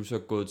 Altså, de er jo så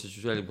gået til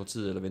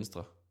Socialdemokratiet eller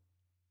Venstre.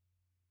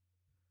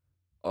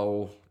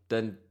 Og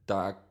den,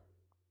 der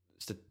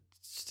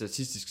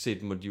statistisk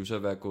set, må de jo så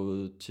være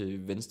gået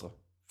til Venstre.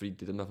 Fordi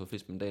det er dem, der har fået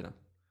flest mandater.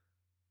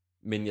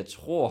 Men jeg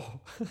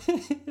tror,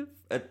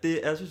 at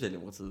det er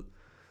Socialdemokratiet.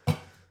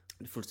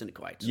 Det er fuldstændig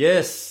korrekt.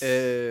 Yes!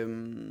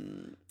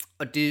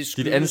 Og det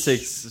dit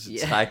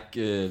ansigtstræk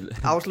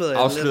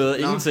afslørede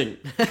ingenting.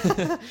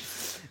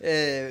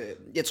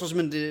 Jeg tror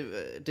simpelthen,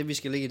 det vi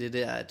skal lægge i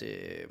det er, at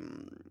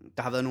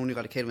der har været nogen i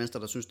Radikale Venstre,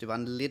 der synes, det var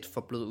en lidt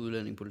for blød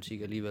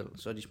udlændingepolitik alligevel.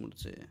 Så er de smuttet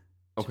til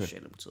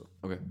Socialdemokratiet.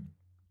 Okay.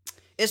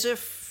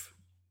 SF,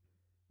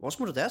 hvor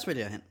smutter deres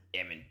vælgere hen?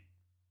 Jamen,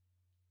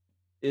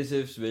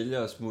 SF's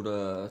vælgere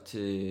smutter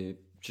til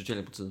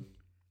Socialdemokratiet.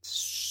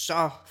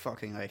 Så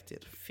fucking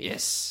rigtigt. Fedt.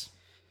 Yes.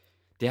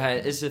 Det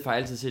har SF har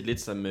altid set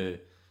lidt som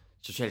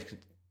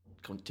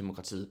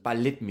Socialdemokratiet. Bare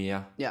lidt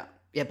mere.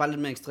 Ja, bare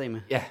lidt mere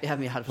ekstreme. Ja, jeg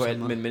har det på samme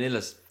måde. Men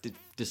ellers,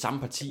 det samme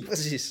parti.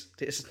 Præcis.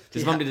 Det er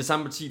som om det er det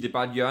samme parti, det er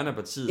bare et hjørne af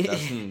partiet,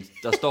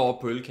 der står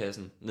oppe på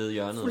ølkassen nede i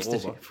hjørnet og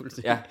råber.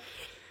 Fuldstændig.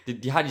 Ja,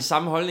 de har de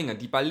samme holdninger,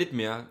 de er bare lidt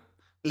mere...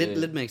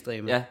 Lidt mere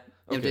ekstreme. Ja, okay.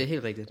 Jamen, det er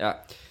helt rigtigt. Ja.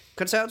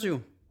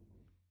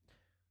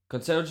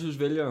 Konservatives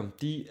vælgere,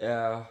 de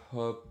er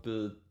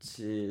hoppet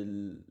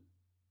til...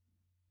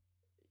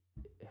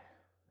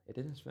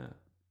 Ja, den er svær.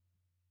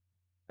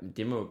 Jamen,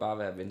 det må jo bare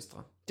være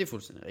Venstre. Det er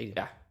fuldstændig rigtigt.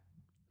 Ja.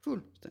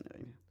 Fuldstændig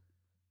rigtigt.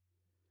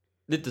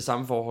 Lidt det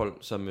samme forhold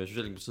som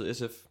Socialdemokratiet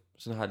SF.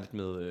 Sådan har jeg lidt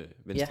med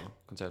Venstre,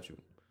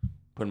 konservativ.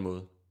 På en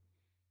måde.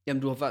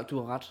 Jamen, du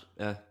har ret.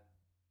 Ja.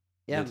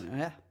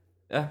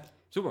 Ja,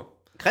 super.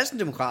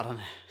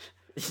 Kristendemokraterne.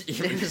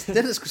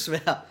 Den er sgu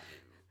svær.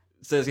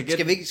 Så jeg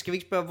skal vi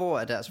ikke spørge, hvor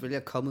er deres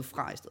vælgere kommet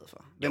fra i stedet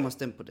for? Hvem har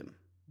stemt på dem?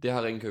 Det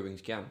har Ringkøbing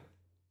Skjern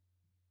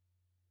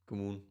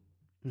Kommune.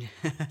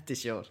 Det er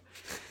sjovt.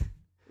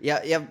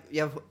 Jeg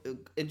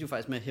endte jo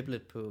faktisk med at hæppe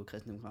lidt på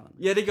Kristendemokraterne.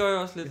 Ja, det gør jeg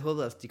også lidt. Jeg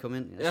håbede, at de kom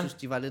ind. Jeg synes,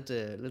 de var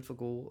lidt for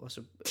gode. Og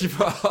så, de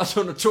var også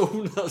under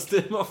 200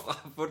 stemmer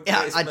fra på den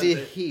det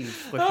er helt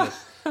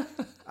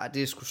frygteligt.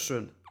 Det er sgu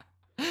synd.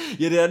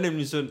 Ja, det er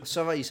nemlig synd.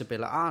 Så var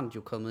Isabella Arndt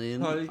jo kommet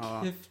ind.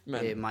 Hold kæft,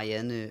 mand. Og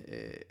Marianne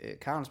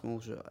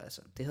Karlsmose.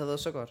 Altså, det havde været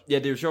så godt. Ja,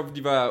 det er jo sjovt,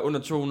 de var under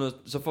 200.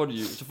 Så får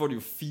de jo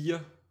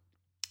 4.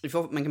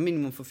 Man kan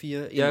minimum få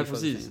 4. Ja,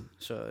 præcis.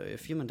 Så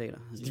 4 mandater.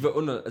 De var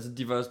under, altså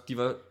de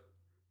var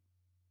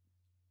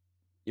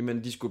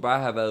jamen, de skulle bare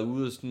have været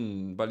ude og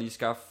sådan, bare lige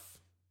skaffe,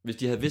 hvis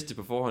de havde vidst det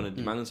på forhånd, at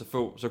de manglede så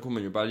få, så kunne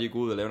man jo bare lige gå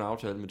ud og lave en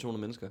aftale med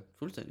 200 mennesker.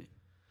 Fuldstændig.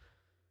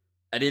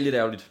 Ja, det er lidt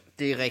ærgerligt.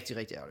 Det er rigtig,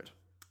 rigtig ærgerligt.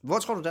 Hvor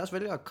tror du, deres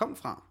vælgere kom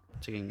fra,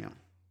 til gengæld?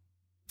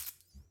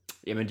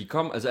 Jamen, de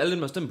kom, altså alle dem,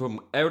 der stemmer på dem,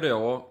 er jo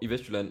derovre i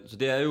Vestjylland, så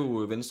det er jo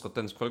Venstre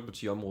Dansk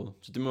Folkeparti område,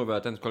 så det må være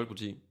Dansk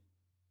Folkeparti.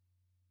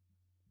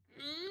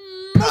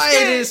 Nej,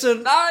 det er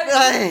synd.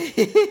 Nej.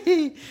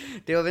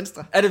 Det var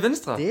Venstre. Er det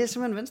Venstre? Det er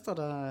simpelthen Venstre,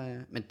 der...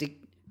 Men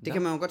det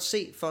kan man jo godt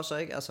se for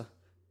sig, ikke? Altså,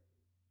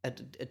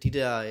 at de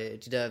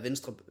der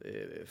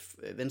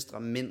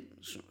venstre mænd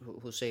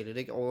hovedsageligt,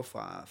 ikke? Over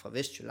fra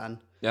Vestjylland.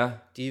 Ja.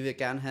 De vil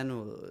gerne have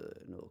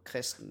noget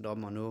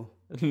kristendom og noget...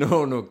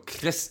 Noget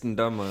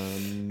kristendom og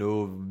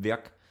noget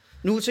virk.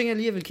 Nu tænker jeg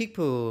lige, at jeg vil kigge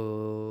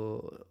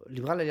på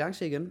Liberal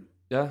Alliance igen.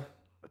 Ja.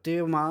 Det er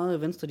jo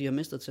meget Venstre, de har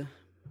mistet til.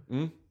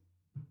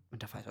 Men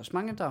der er faktisk også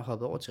mange, der har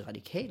hoppet over til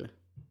Radikale.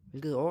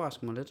 Hvilket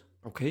overrasker mig lidt.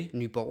 Okay.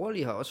 Nye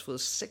Borgerlige har også fået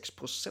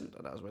 6%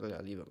 af deres vælgere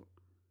alligevel.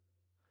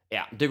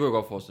 Ja, det kunne jeg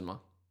godt forestille mig.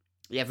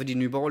 Ja, fordi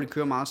Nye Borgerlige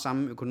kører meget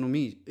samme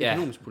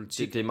økonomisk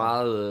politik. Det er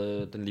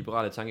meget den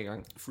liberale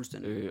tankegang.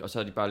 Fuldstændig. Og så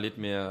er de bare lidt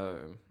mere...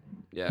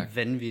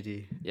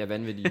 Vanvittige. Ja,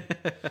 vanvittige.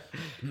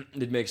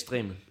 Lidt mere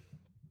ekstreme.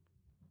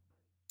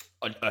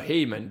 Og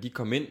hey, man, de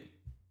kom ind.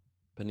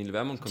 Pernille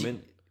Vermund kom ind.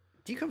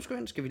 De kom sgu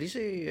ind. Skal vi lige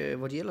se,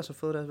 hvor de ellers har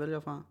fået deres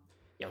vælgere fra?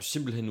 Jeg er jo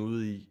simpelthen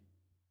ude i,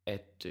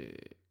 at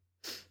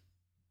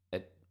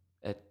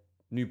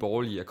Nye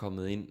Borgerlige er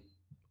kommet ind,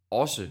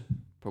 også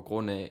på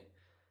grund af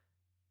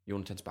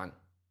Jonathan Spang.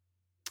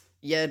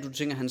 Ja, du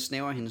tænker, han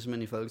snæver hende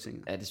simpelthen i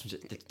Folketinget. Ja, det synes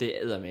jeg, det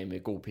æder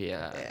med god PR.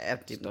 Ja,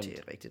 det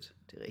er rigtigt.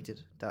 Det er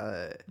rigtigt.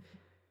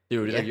 Det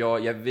er jo det, der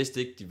gjorde. Jeg vidste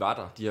ikke, de var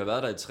der. De har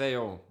været der i 3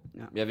 år.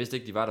 Ja. Jeg vidste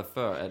ikke, de var der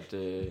før, at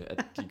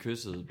de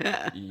kyssede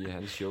i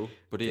hans show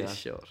på DR. Det er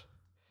sjovt.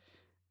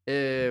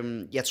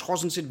 Jeg tror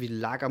sådan set, vi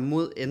lakker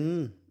mod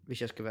enden,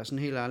 hvis jeg skal være sådan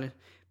helt ærlig.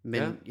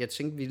 Men jeg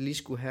tænkte, vi lige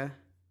skulle have,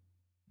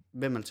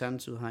 hvem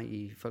Alternativet har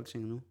i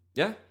Folketinget nu.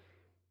 Ja.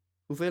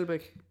 Uffe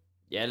Elbæk.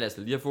 Ja, lad os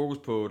lige have fokus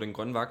på den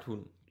grønne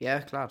vagthund.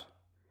 Ja, klart.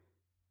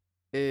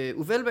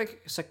 Uffe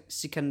Elbæk,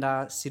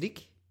 Sikandar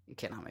Siddiq, jeg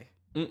kender ham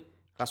ikke.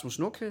 Rasmus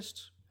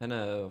Nordqvist. Han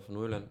er fra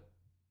Nordjylland.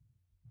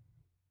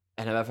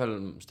 Han er i hvert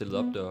fald stillet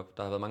op deroppe.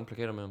 Der har været mange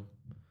plakater med ham.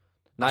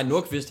 Nej,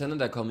 Nordqvist, han er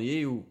der kommet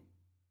i EU.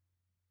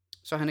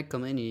 Så er han ikke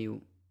kommet ind i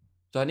EU.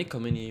 Så er han ikke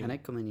kommet ind i EU? Han er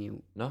ikke kommet ind i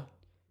EU. Nå. Nej,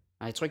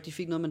 jeg tror ikke, de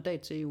fik noget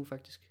mandat til EU,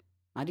 faktisk.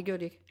 Nej, det gjorde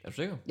de ikke. Er du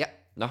sikker? Ja.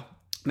 Nå.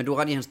 Men du er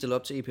ret i, han stillede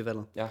op til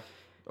EP-valget. Ja.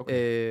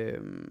 Okay.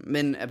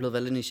 Men er blevet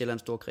valgt ind i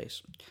Sjællands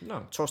Storkreds. Nå.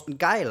 Torsten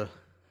Geil,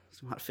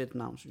 som har et fedt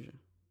navn, synes jeg.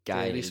 Geil.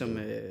 Det er ligesom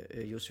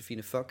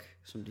Josefine Fock,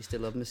 som de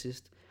stillede op med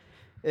sidst.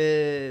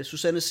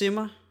 Susanne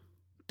Zimmer,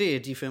 det er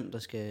de 5, der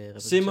skal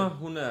repræsentere. Zimmer,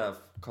 hun er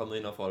kommet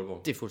ind fra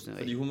Aalborg. Det er fuldstændig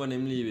rigtigt. Fordi hun var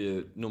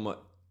nemlig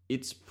nummer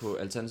 1 på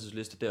Alternativets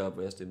liste deroppe,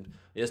 hvor jeg stemte.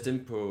 Jeg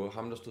stemte på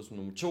ham, der stod som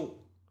nummer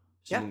 2,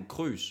 Simon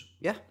Krys,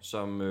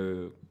 som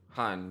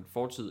har en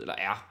fortid,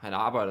 han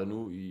arbejder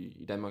nu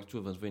i Danmarks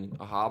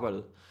Naturfredningsforening, og har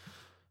arbejdet.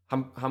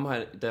 Ham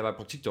har, da jeg var i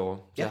praktik derovre,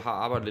 så jeg har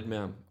arbejdet lidt med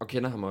ham, og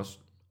kender ham også.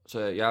 Så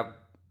jeg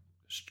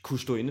kunne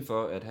stå inde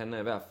for, at han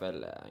i hvert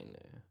fald er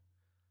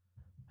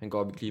han går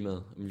op i klimaet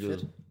og miljøet.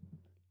 Fedt.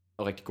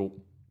 Og rigtig god.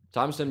 Så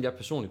ham stemte jeg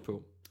personligt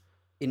på.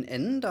 En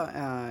anden,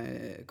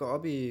 der går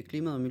op i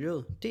klimaet og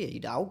miljøet, det er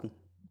Ida Auken,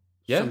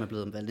 som er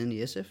blevet valgt ind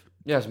i SF.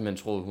 Ja, som man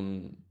troede,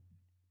 hun...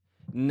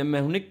 Men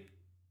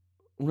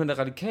hun er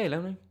da radikal, er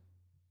hun ikke?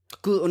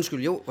 Gud,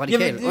 undskyld, jo,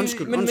 radikal. Jamen,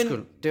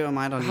 undskyld. Det var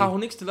mig, der har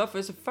hun ikke stillet op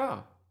for SF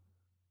før?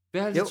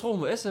 Jeg har altid troet,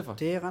 hun var SF'er.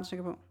 Det er jeg ret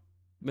sikker på.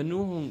 Men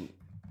nu er hun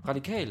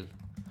radikal.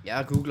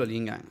 Jeg googler lige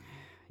en gang.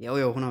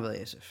 Jo, hun har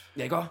været i SF.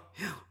 Ja, ikke?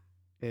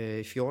 Ja.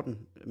 I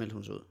 14 meldte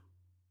hun sig ud.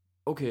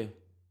 Okay.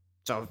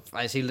 Så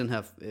faktisk hele den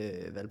her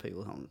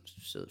valgperiode har hun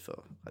siddet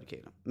for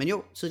radikaler. Men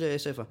jo, tidligere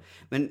SF'er.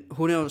 Men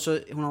hun har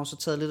jo så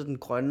taget lidt af den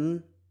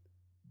grønne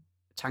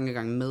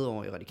tankegang med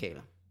over i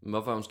radikaler. Men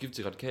hvorfor har hun skiftet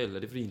til radikal? Er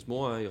det fordi hendes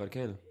mor er i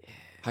radikal?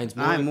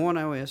 Nej, moren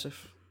er jo i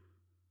SF.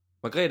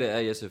 Margrethe er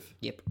i SF?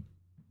 Yep.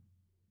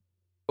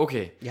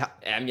 Okay. Ja.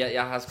 Jamen,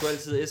 jeg har sgu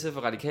altid SF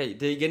og radikal.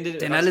 Det er igen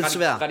det. Den er lidt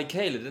svær.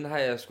 Radikale, den har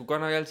jeg sgu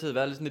godt nok altid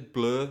været lidt sådan et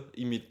blø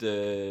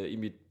i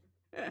mit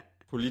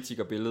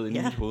politikerbillede inde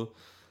i mit hoved.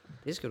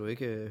 Det skal du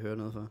ikke høre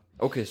noget for.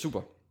 Okay,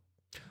 super.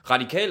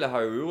 Radikale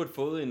har jo i øvrigt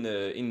fået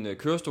en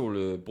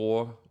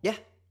kørestolbruger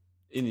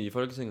ind i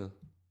Folketinget.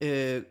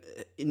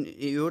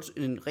 I øvrigt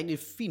en rigtig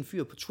fin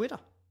fyr på Twitter.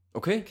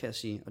 Okay. Kan jeg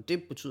sige. Og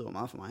det betyder jo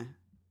meget for mig.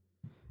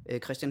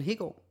 Christian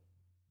Hegård.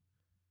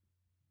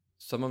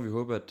 Så må vi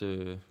håbe, at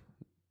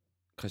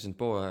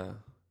Christiansborg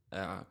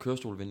er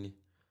kørestolvenlig.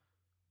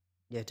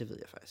 Ja, det ved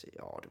jeg faktisk ikke.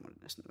 Det må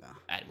det næsten være.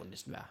 Ja, det må det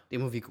næsten være. Det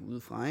må vi gå ud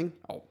fra, ikke?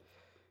 Jo.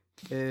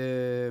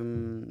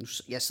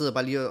 Jeg sidder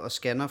bare lige og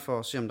scanner for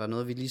at se, om der er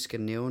noget, vi lige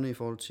skal nævne i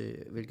forhold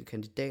til, hvilke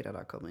kandidater, der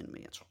er kommet ind.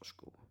 Men jeg tror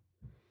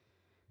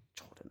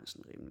den er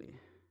sådan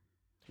rimelig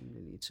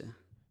lige til.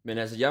 Men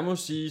altså, jeg må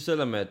sige,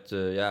 selvom at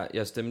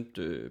jeg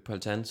stemte på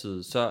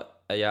Alternativet, så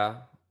er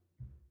jeg,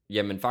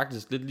 jamen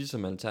faktisk lidt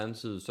ligesom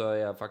Alternativet, så er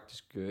jeg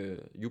faktisk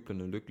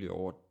jublende lykkelig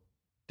over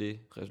det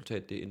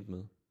resultat, det endte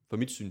med. For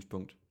mit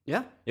synspunkt.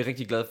 Ja. Jeg er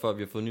rigtig glad for, at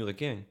vi har fået en ny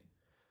regering.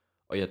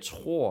 Og jeg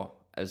tror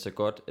altså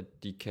godt,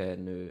 at de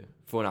kan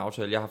få en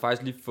aftale. Jeg har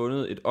faktisk lige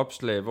fundet et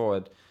opslag,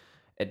 hvor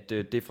at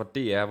det er fra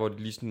DR, hvor de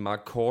lige sådan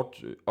meget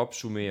kort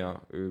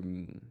opsummerer,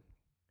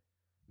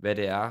 hvad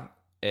det er,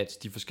 at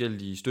de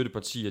forskellige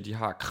støttepartier, de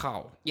har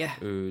krav til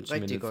rigtig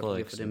Mette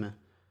godt for det med.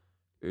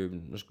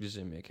 Nu skal vi lige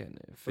se, om jeg kan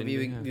finde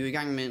vi er jo i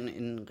gang med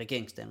en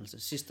regeringsdannelse.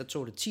 Sidst der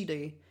tog det 10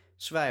 dage.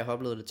 Sverige har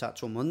oplevet, at det tager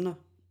 2 måneder.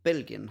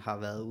 Belgien har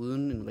været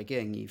uden en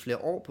regering i flere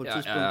år på et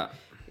tidspunkt.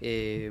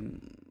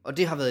 Og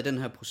det har været i den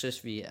her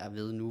proces, vi er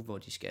ved nu, hvor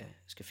de skal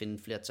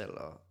finde flertal.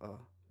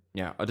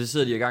 Ja, og det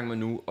sidder de i gang med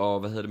nu.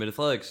 Og Mette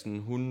Frederiksen,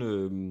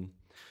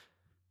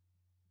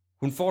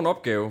 hun får en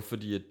opgave,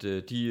 fordi at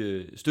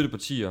de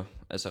støttepartier,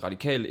 altså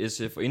Radikale,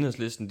 SF og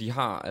Enhedslisten, de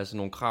har altså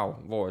nogle krav,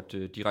 hvor at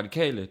de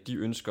radikale, de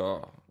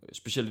ønsker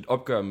specielt et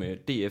opgør med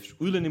DF's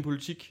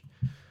udlændingepolitik.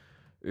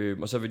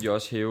 Og så vil de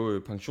også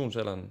hæve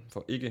pensionsalderen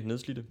for ikke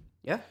nedslidte.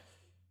 Ja.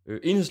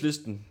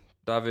 Enhedslisten,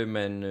 der vil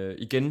man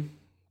igen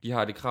De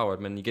har det krav, at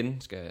man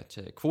igen skal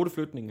tage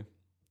kvoteflygtninge.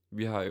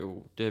 Det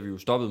har vi jo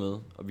stoppet med,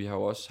 og vi har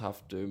jo også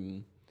haft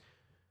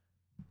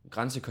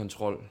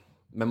grænsekontrol.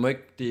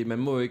 Man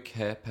må ikke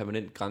have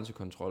permanent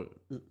grænsekontrol,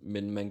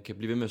 men man kan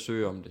blive ved med at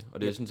søge om det,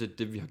 og det er sådan set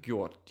det, vi har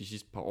gjort de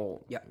sidste par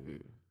år. Ja.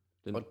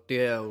 Og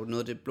det er jo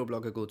noget, det Blå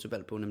Blok er gået til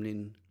valg på, nemlig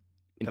en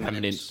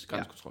permanent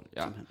grænsekontrol.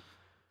 Ja.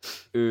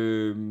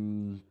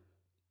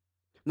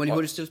 Må jeg lige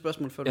hurtigt stille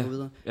spørgsmål, før du går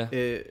videre?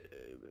 Ja.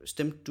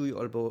 Stemte du i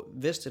Aalborg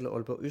Vest eller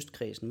Aalborg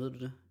Østkredsen, ved du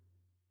det?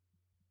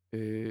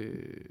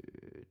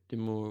 Det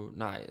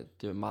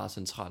er meget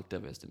centralt, der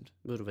hvor jeg stemte.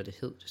 Ved du, hvad det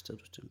hed, det sted,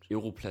 du stemte?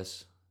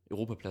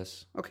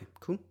 Europaplads. Okay,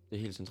 cool. Det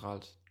er helt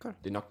centralt. Godt.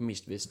 Det er nok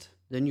mest vest.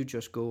 Then you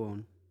just go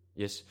on.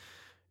 Yes.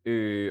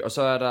 Og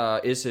så er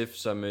der SF,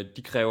 som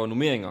de kræver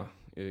normeringer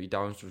i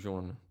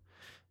daginstitutionerne.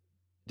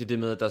 Det er det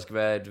med, at der skal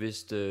være et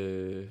vist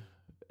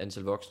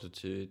antal voksne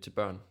til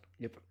børn.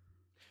 Yep.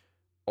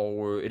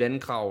 Og et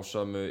andet krav,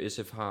 som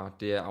SF har,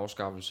 det er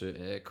afskaffelse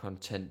af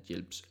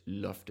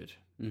kontanthjælpsloftet.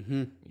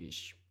 Mhm.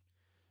 Yes.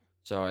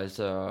 Så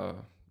altså,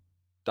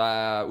 der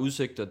er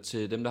udsigter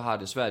til dem, der har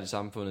det svært i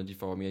samfundet, de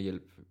får mere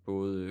hjælp.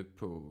 Både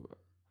på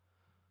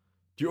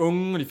de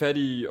unge og de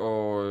fattige,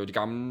 og de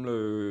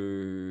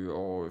gamle,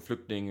 og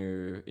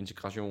flygtninge,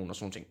 integration og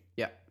sådan ting.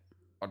 Ja.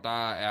 Og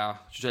der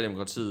er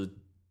Socialdemokratiet,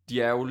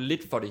 de er jo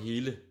lidt for det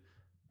hele,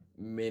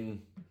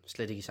 men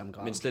Slet ikke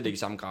i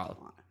samme grad.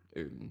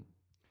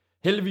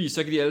 Heldigvis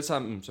så kan de alle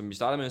sammen, som vi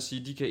starter med at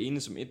sige, de kan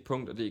enes om et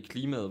punkt, og det er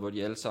klimaet, hvor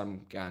de alle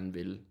sammen gerne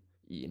vil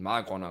i en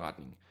meget grønnere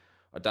retning.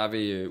 Og der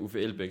vil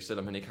Uffe Elbæk,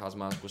 selvom han ikke har så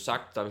meget at skulle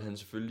sagt, der vil han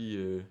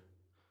selvfølgelig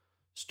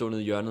stå ned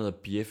i hjørnet og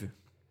bjeffe.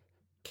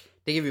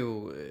 Det kan vi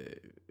jo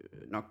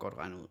nok godt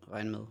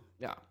regne med.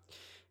 Ja.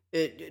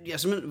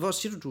 Hvor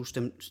siger du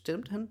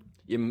stemte han?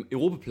 Jamen,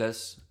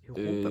 Europaplads.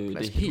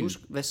 Europaplads. Kan du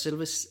huske, hvad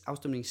selve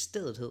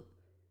afstemningsstedet hed?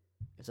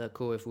 Altså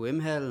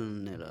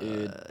KFUM-hallen,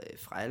 eller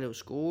Frejlev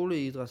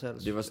Skole, Idrætshal?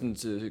 Det var sådan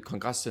et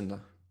kongresscenter.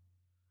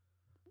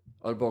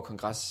 Aalborg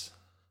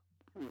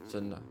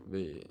Kongresscenter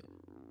ved...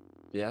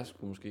 Det er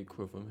sgu måske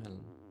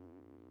KFUM-hallen.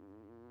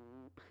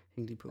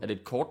 Hæng lige på. Er det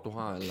et kort, du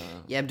har,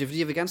 eller...? Ja, men det er fordi,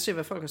 jeg vil gerne se,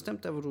 hvad folk har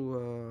stemt, der hvor du...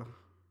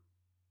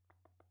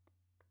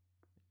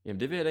 Jamen,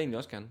 det vil jeg da egentlig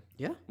også gerne.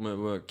 Ja.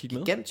 Må jeg kigge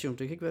med? Gigantium,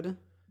 det kan ikke være det.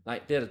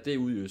 Nej, det er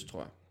ude i øst, tror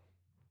jeg.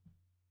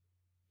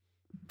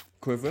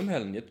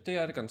 KFUM-hallen, ja, det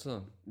er det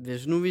garanteret.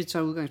 Hvis nu vi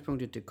tager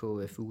udgangspunkt i det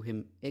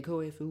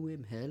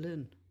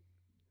KFUM-hallen.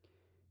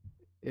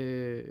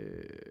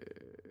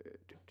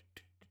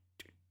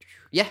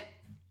 Ja,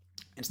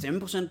 en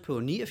stemmeprocent på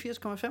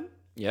 89,5.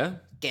 Ja.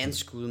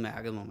 Ganske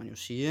udmærket, må man jo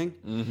sige, ikke?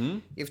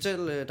 Mhm. Jeg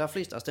fortæller, der er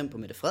flest, der har stemt på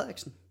Mette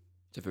Frederiksen.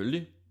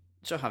 Selvfølgelig.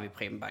 Så har vi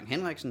Preben Bang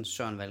Henriksen,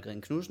 Søren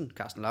Valgren Knudsen,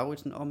 Carsten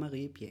Lauritsen og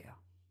Marie Bjerre.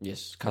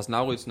 Yes. Carsten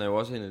Lauritsen er jo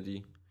også en af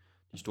de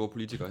store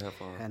politikere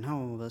herfra. Han har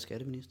jo været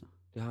skatteminister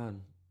Det har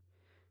han.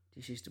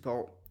 de sidste par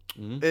år.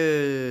 Mhm.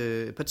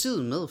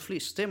 Partiet med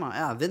flest stemmer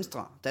er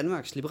Venstre,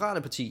 Danmarks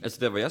Liberale Parti. Altså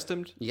der, hvor jeg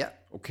stemte? Ja,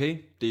 Okay,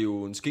 det er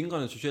jo en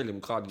skingrende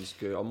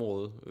socialdemokratisk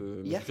område.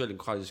 Med Ja.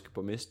 socialdemokratiske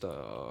borgmester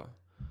og...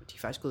 de er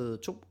faktisk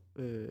gået 2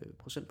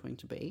 procentpoint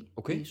tilbage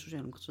Okay. i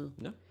Socialdemokratiet.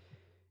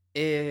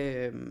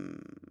 Ja.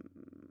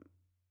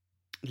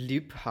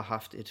 Lib har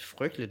haft et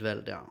frygteligt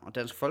valg der, og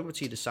Dansk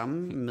Folkeparti det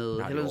samme med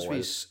det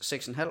henholdsvis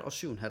 6,5 og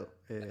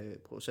 7,5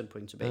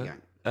 procentpoint tilbage i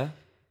gang. Ja.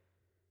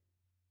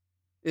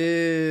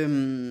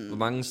 Øhm, Hvor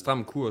mange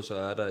stramme kurser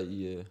er der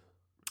i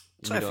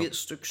 83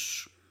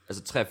 styks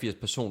Altså 83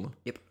 personer?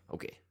 Yep.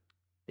 Okay.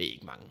 Det er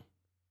ikke mange.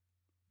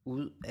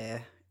 ud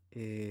af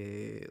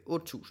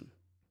 8.000.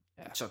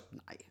 Ja. Så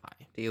nej,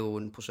 det er jo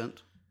 1%.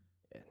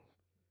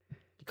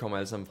 De kommer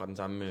alle sammen fra den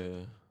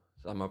samme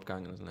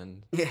opgang eller sådan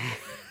noget. Ja.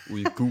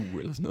 Ude i GU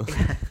eller sådan noget.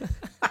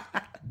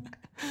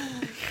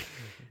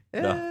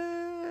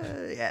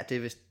 Ja, det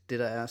er vist det,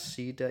 der er at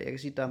sige der. Jeg kan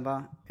sige, at der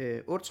var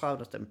 38,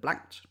 der stemte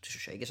blankt. Det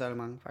synes jeg ikke er særlig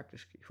mange,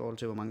 faktisk, i forhold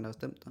til, hvor mange, der har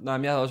stemt der. Nej,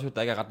 men jeg havde også hørt, at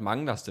der ikke er ret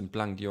mange, der har stemt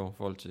blankt i år i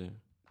forhold til...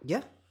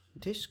 Ja,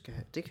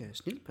 det kan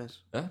snilt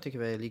passe. Ja. Det kan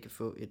være, at jeg lige kan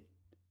få et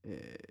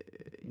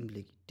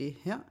indblik i det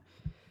her.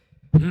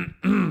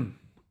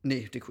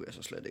 Nej, det kunne jeg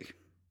så slet ikke.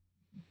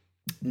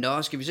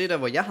 Nå, skal vi se der,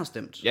 hvor jeg har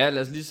stemt? Ja,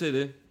 lad os lige se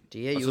det.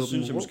 Det er Og jo så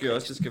synes jeg måske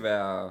også, det skal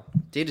være...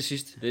 Det er det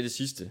sidste. Det er det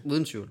sidste.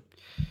 Uden tvivl.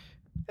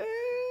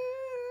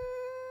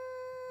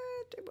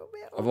 Det må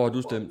være Og hvor har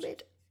du stemt?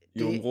 midt.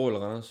 I Åbenrå eller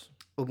Randers?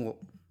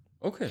 Åbenrå.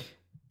 Okay.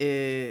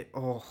 Der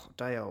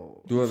er jeg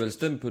jo... Du har vel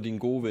stemt på din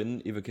gode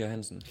ven, Eva Kjær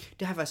Hansen?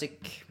 Det har jeg faktisk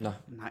ikke. Nå.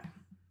 Nej.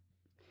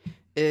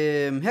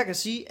 Her kan jeg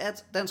sige,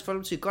 at Dansk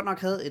Folkeparti godt nok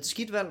havde et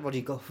skidt valg, hvor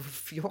de går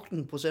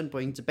 14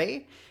 procentpoint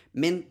tilbage,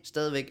 men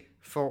stadigvæk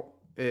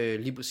får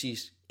lige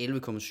præcis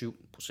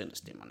 11,7% af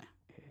stemmerne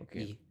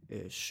i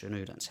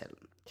Sønderjyllandshallen.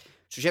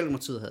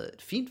 Socialdemokratiet havde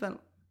et fint valg,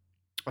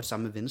 og det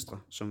samme med Venstre,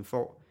 som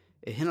får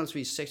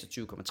henholdsvis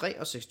 26,3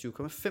 og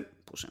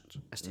 26,5%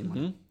 af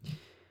stemmerne. Mm-hmm.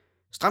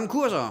 Stramme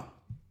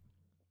kurser,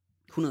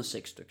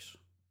 106 styks.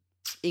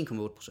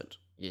 1,8%.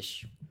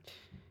 Yes.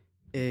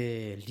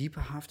 Lige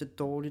har haft et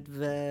dårligt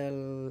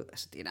valg.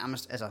 Altså, det er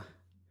nærmest,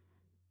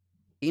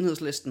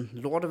 Enhedslisten,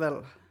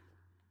 lortevalg.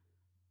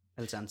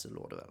 Alternativet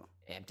lortevalg.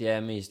 Ja,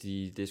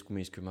 det er sgu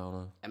mest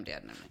københavner. Jamen, det er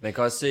det nemlig. Man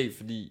kan også se,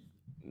 fordi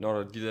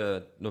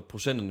når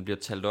procenterne bliver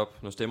talt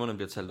op, når stemmerne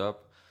bliver talt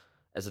op,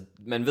 altså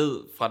man ved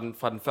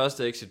fra den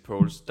første exit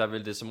polls, der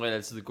vil det som regel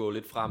altid gå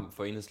lidt frem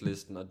for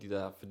Enhedslisten og de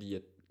der, fordi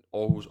at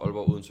Aarhus,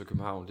 Aalborg, Odense og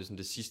København, det er sådan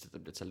det sidste, der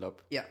bliver talt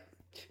op. Ja.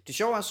 Det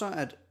sjove er så,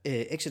 at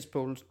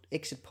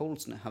exit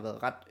pollsene har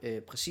været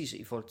ret præcise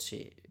i forhold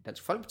til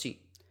Dansk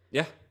Folkeparti.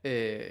 Ja.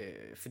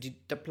 Fordi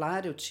der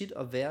plejer det jo tit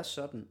at være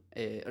sådan,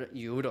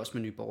 i øvrigt også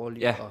med Nye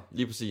Borgerlige Ja, og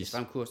lige præcis.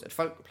 Stram Kurs, at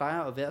folk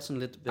plejer at være sådan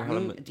lidt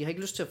bange. De har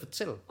ikke lyst til at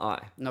fortælle,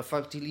 Nej. når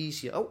folk de lige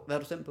siger, hvad har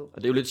du stemt på?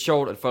 Og det er jo lidt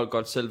sjovt, at folk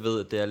godt selv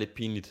ved, at det er lidt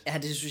pinligt. Ja,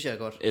 det synes jeg er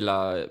godt.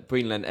 Eller på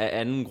en eller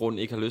anden grund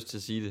ikke har lyst til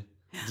at sige det.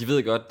 De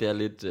ved godt, det er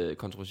lidt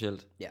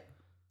kontroversielt. Ja.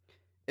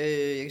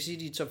 Jeg kan sige,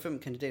 at de top 5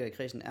 kandidater i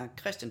kredsen er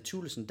Christian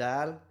Thulesen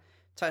Dahl,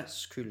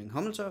 Theis Kylling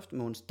Hommeltoft,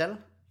 Mogens Dahl,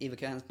 Eva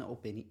Kjærnsen og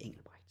Benny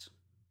Engelbrecht.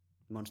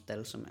 Mogens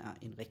Dahl, som er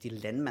en rigtig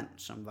landmand,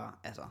 som var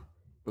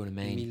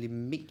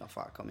millimeter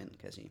fra at komme ind,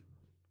 kan jeg sige.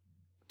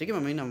 Det kan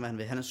man mene om, hvad han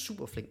vil. Han er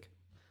super flink.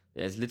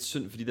 Ja, altså lidt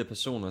synd for de der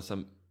personer,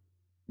 som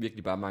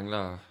virkelig bare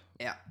mangler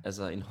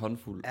en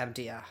håndfuld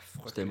det er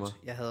frygteligt. Stemmer.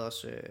 Jeg havde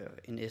også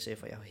en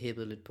SF, og jeg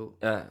hæppede lidt på.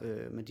 Ja.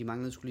 Men de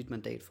manglede sgu lige et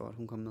mandat for, at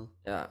hun kom med.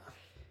 Ja.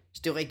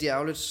 Så det er jo rigtig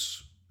ærgerligt.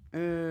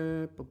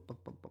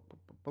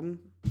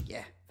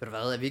 Ja, ved du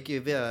hvad, er vi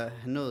ikke ved at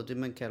have nået det,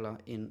 man kalder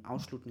en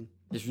afslutning?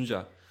 Det synes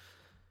jeg.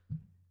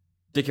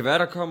 Det kan være,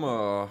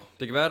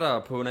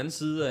 der på en anden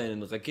side af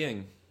en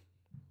regering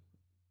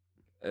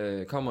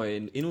kommer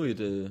endnu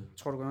et...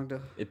 Tror du godt nok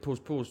det? Et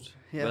post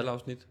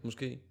valgafsnit,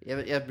 måske?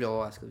 Jeg bliver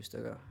overrasket, hvis det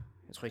gør.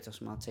 Jeg tror ikke, der er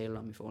så meget at tale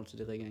om i forhold til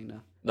det regering der.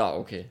 Nå,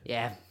 okay.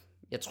 Ja,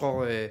 jeg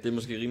tror... det er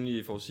måske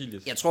rimelig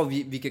forudsigeligt. Jeg tror,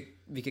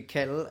 vi kan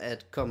kalde,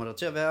 at kommer der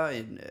til at være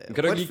en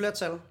rødt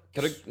flertal...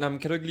 Kan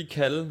du ikke lige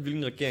kalde,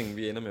 hvilken regering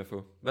vi ender med at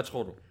få? Hvad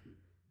tror du?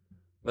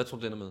 Hvad tror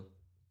du, det ender med?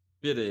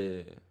 Bliver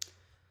det...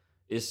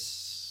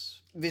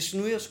 Hvis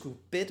nu jeg skulle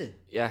bette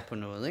på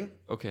noget, ikke?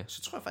 Okay.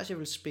 Så tror jeg faktisk, jeg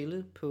vil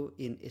spille på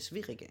en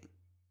SV-regering.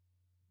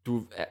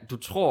 Du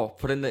tror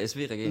på den der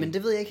SV-regering? Men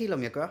det ved jeg ikke helt,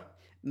 om jeg gør.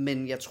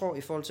 Men jeg tror,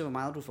 i forhold til, hvor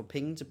meget du får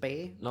penge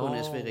tilbage på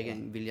en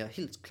SV-regering, vil jeg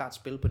helt klart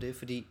spille på det,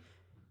 fordi...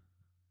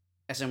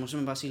 Altså, jeg må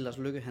simpelthen bare sige, at Lars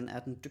Løkke, han er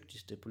den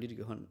dygtigste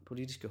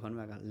politiske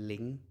håndværker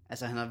længe.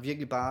 Altså, han har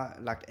virkelig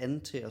bare lagt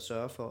an til at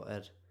sørge for,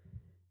 at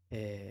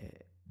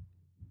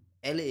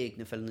alle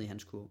æggene falder ned i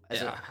hans kurv.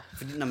 Altså,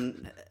 fordi når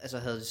man,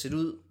 havde det set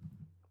ud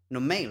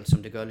normalt,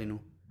 som det gør lige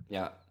nu,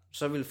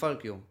 så ville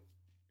folk jo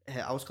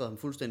have afskrevet ham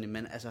fuldstændig,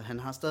 men altså, han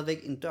har stadigvæk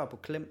en dør på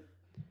klem.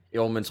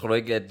 Jo, men tror du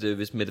ikke, at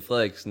hvis Mette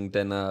Frederiksen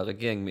danner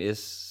regering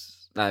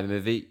med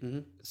V,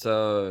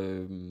 så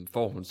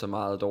får hun så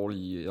meget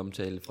dårlig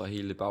omtale fra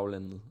hele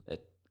baglandet, at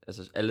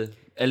altså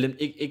alle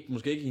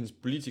måske ikke hendes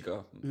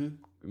politikere,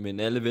 men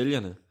alle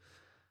vælgerne.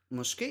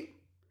 Måske,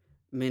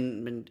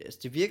 men altså,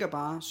 det virker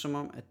bare som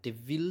om, at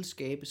det ville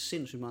skabe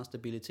sindssygt meget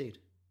stabilitet.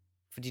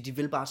 Fordi de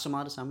vil bare så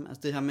meget det samme.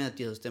 Altså det her med, at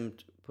de havde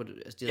stemt på det.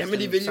 Altså, men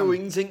de vil jo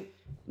ingenting.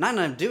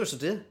 Nej, det er jo så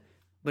det.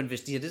 Men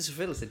hvis de har det til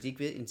fælles, at de ikke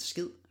vil en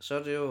skid, så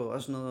er det jo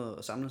også noget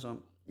at samles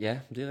om. Ja,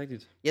 det er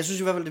rigtigt. Jeg synes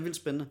i hvert fald, det er vildt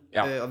spændende.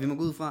 Ja. Og vi må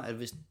gå ud fra, at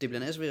hvis det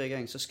bliver en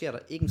SV-regering, så sker der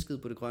ikke en skid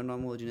på det grønne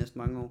område de næste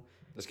mange år.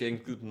 Der sker ikke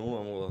en skid på nogen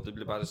områder. Det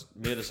bliver bare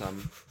mere det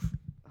samme.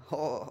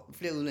 Og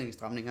flere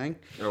udlændingsstramninger, ikke?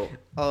 Jo.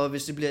 Og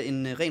hvis det bliver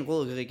en ren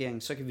rød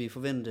regering, så kan vi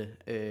forvente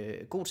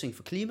gode ting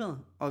for klimaet,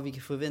 og vi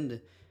kan forvente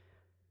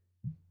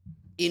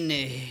en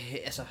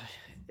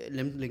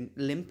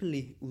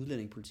lempelig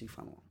udlændingepolitik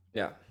fremover.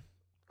 Ja.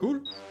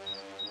 Cool.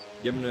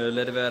 Jamen,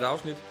 lad det være et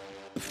afsnit.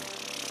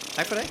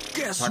 Tak for det.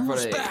 Tak for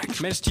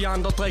det. Mens de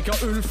andre drikker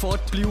øl for at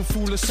blive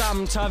fulde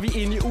sammen, tager vi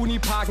ind i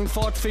Uniparken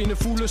for at finde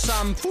fulde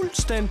sammen.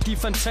 Fuldstændig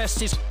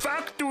fantastisk.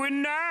 Fuck, du er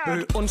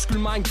nørd. Undskyld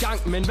mig en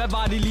gang, men hvad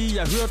var det lige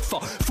jeg hørte for?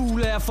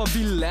 Fugle er for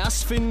vilde, lad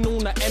os finde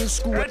nogen at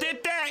anskue. Er det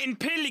der en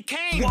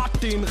pelikan? What,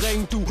 det er en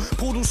ring, du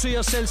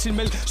producerer selv sin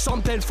mælk som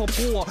den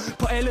forbruger.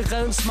 På alle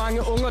redens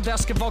mange unger, der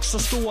skal vokse så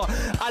store.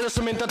 Alle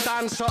som mindre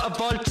danser og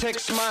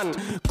voldtægtsmand.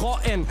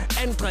 Gråand,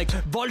 Andrik,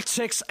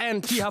 voldtægtsand.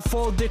 De har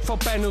fået lidt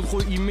forbandet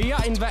ry i mere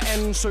end hvad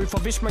anden sø. For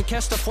hvis man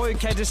kaster frø,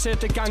 kan det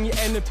sætte gang i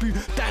Anneby.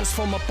 Dans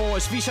for mig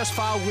boys, vis jeres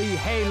farverige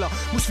haler.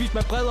 Musvit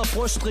med bredere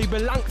bryststribe,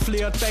 langt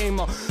flere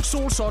damer.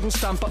 Solsorten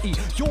stamper i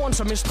jorden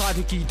som en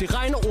strategi. Det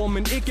regner ord,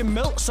 men ikke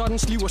med, så den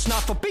sliver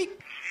snart forbi.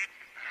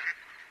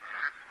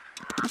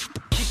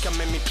 Kigger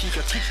med min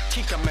kigger,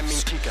 kigger med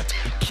min kigger.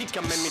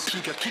 Kigger med min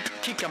kigger,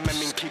 kigger med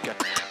min kigger.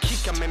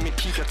 Kigger med min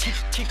kigger,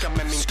 kigger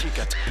med min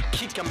kigger.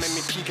 Kigger med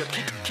min kigger,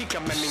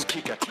 kigger med min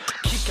kigger.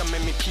 Kigger med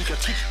min kigger,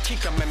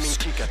 kigger med min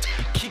kigger.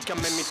 Kigger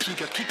med min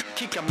kigger,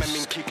 kigger med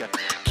min kigger.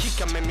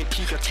 Kigger med min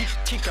kigger,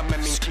 kigger med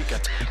min kigger.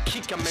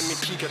 Kigger med min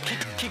kigger,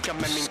 kigger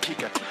med min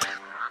kigger.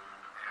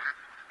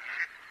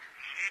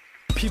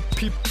 pip,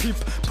 pip, pip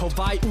på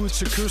vej ud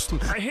til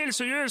kysten. Ej, helt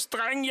seriøst,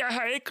 dreng, jeg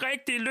har ikke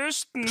rigtig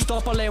lysten.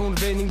 Stop og lav en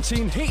vending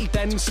til en helt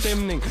anden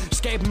stemning.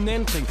 Skab en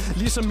ændring,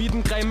 ligesom i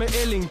den grimme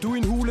ælling. Du er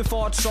en hule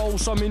for at sove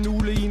som en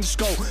ule i en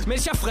skov,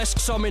 mens jeg er frisk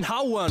som en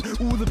havørn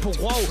ude på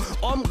rov.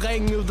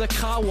 Omringet af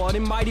kraver, det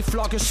er mig de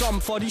flokke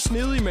som, for de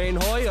snedige med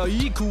en højere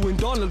IQ end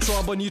Donald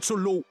Trump og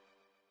Nitolo.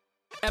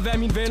 Er hvad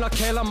mine venner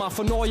kalder mig,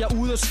 for når jeg er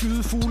ude at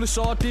skyde fugle,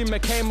 så er det med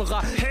kamera.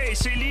 Hey,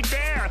 se lige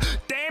der,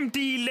 damn,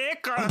 de er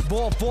lækre.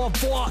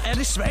 Hvor er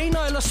det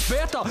svaner eller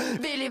spætter?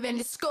 Vil I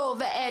venlig skå,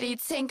 hvad er det I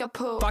tænker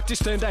på?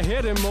 Faktisk den der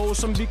hættemåge,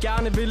 som vi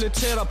gerne vil lidt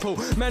tættere på.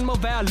 Man må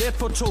være let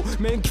på to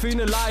med en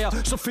kvindelejer,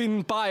 så find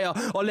en bajer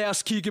og lad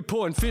os kigge på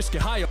en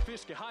fiskehajer.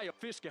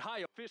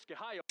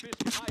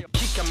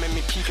 Kigger med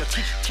min kigger,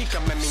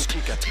 kigger med min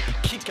kigger.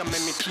 Kigger med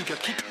min kigger,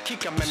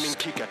 kigger med min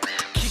kigger.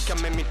 Kigger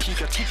med min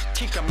kigger,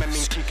 kigger med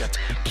min kigger.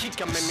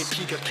 Kigger med min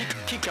kigger,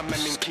 kigger med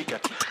min kigger.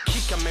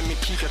 Kigger med min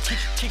kigger,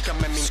 kigger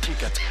med min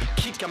kigger.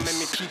 Kigger med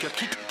min kigger,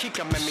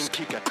 kigger med min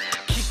kigger.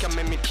 Kigger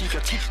med min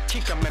kigger,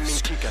 kigger med min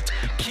kigger.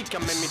 Kigger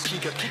med min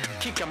kigger,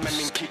 kigger med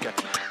min kigger.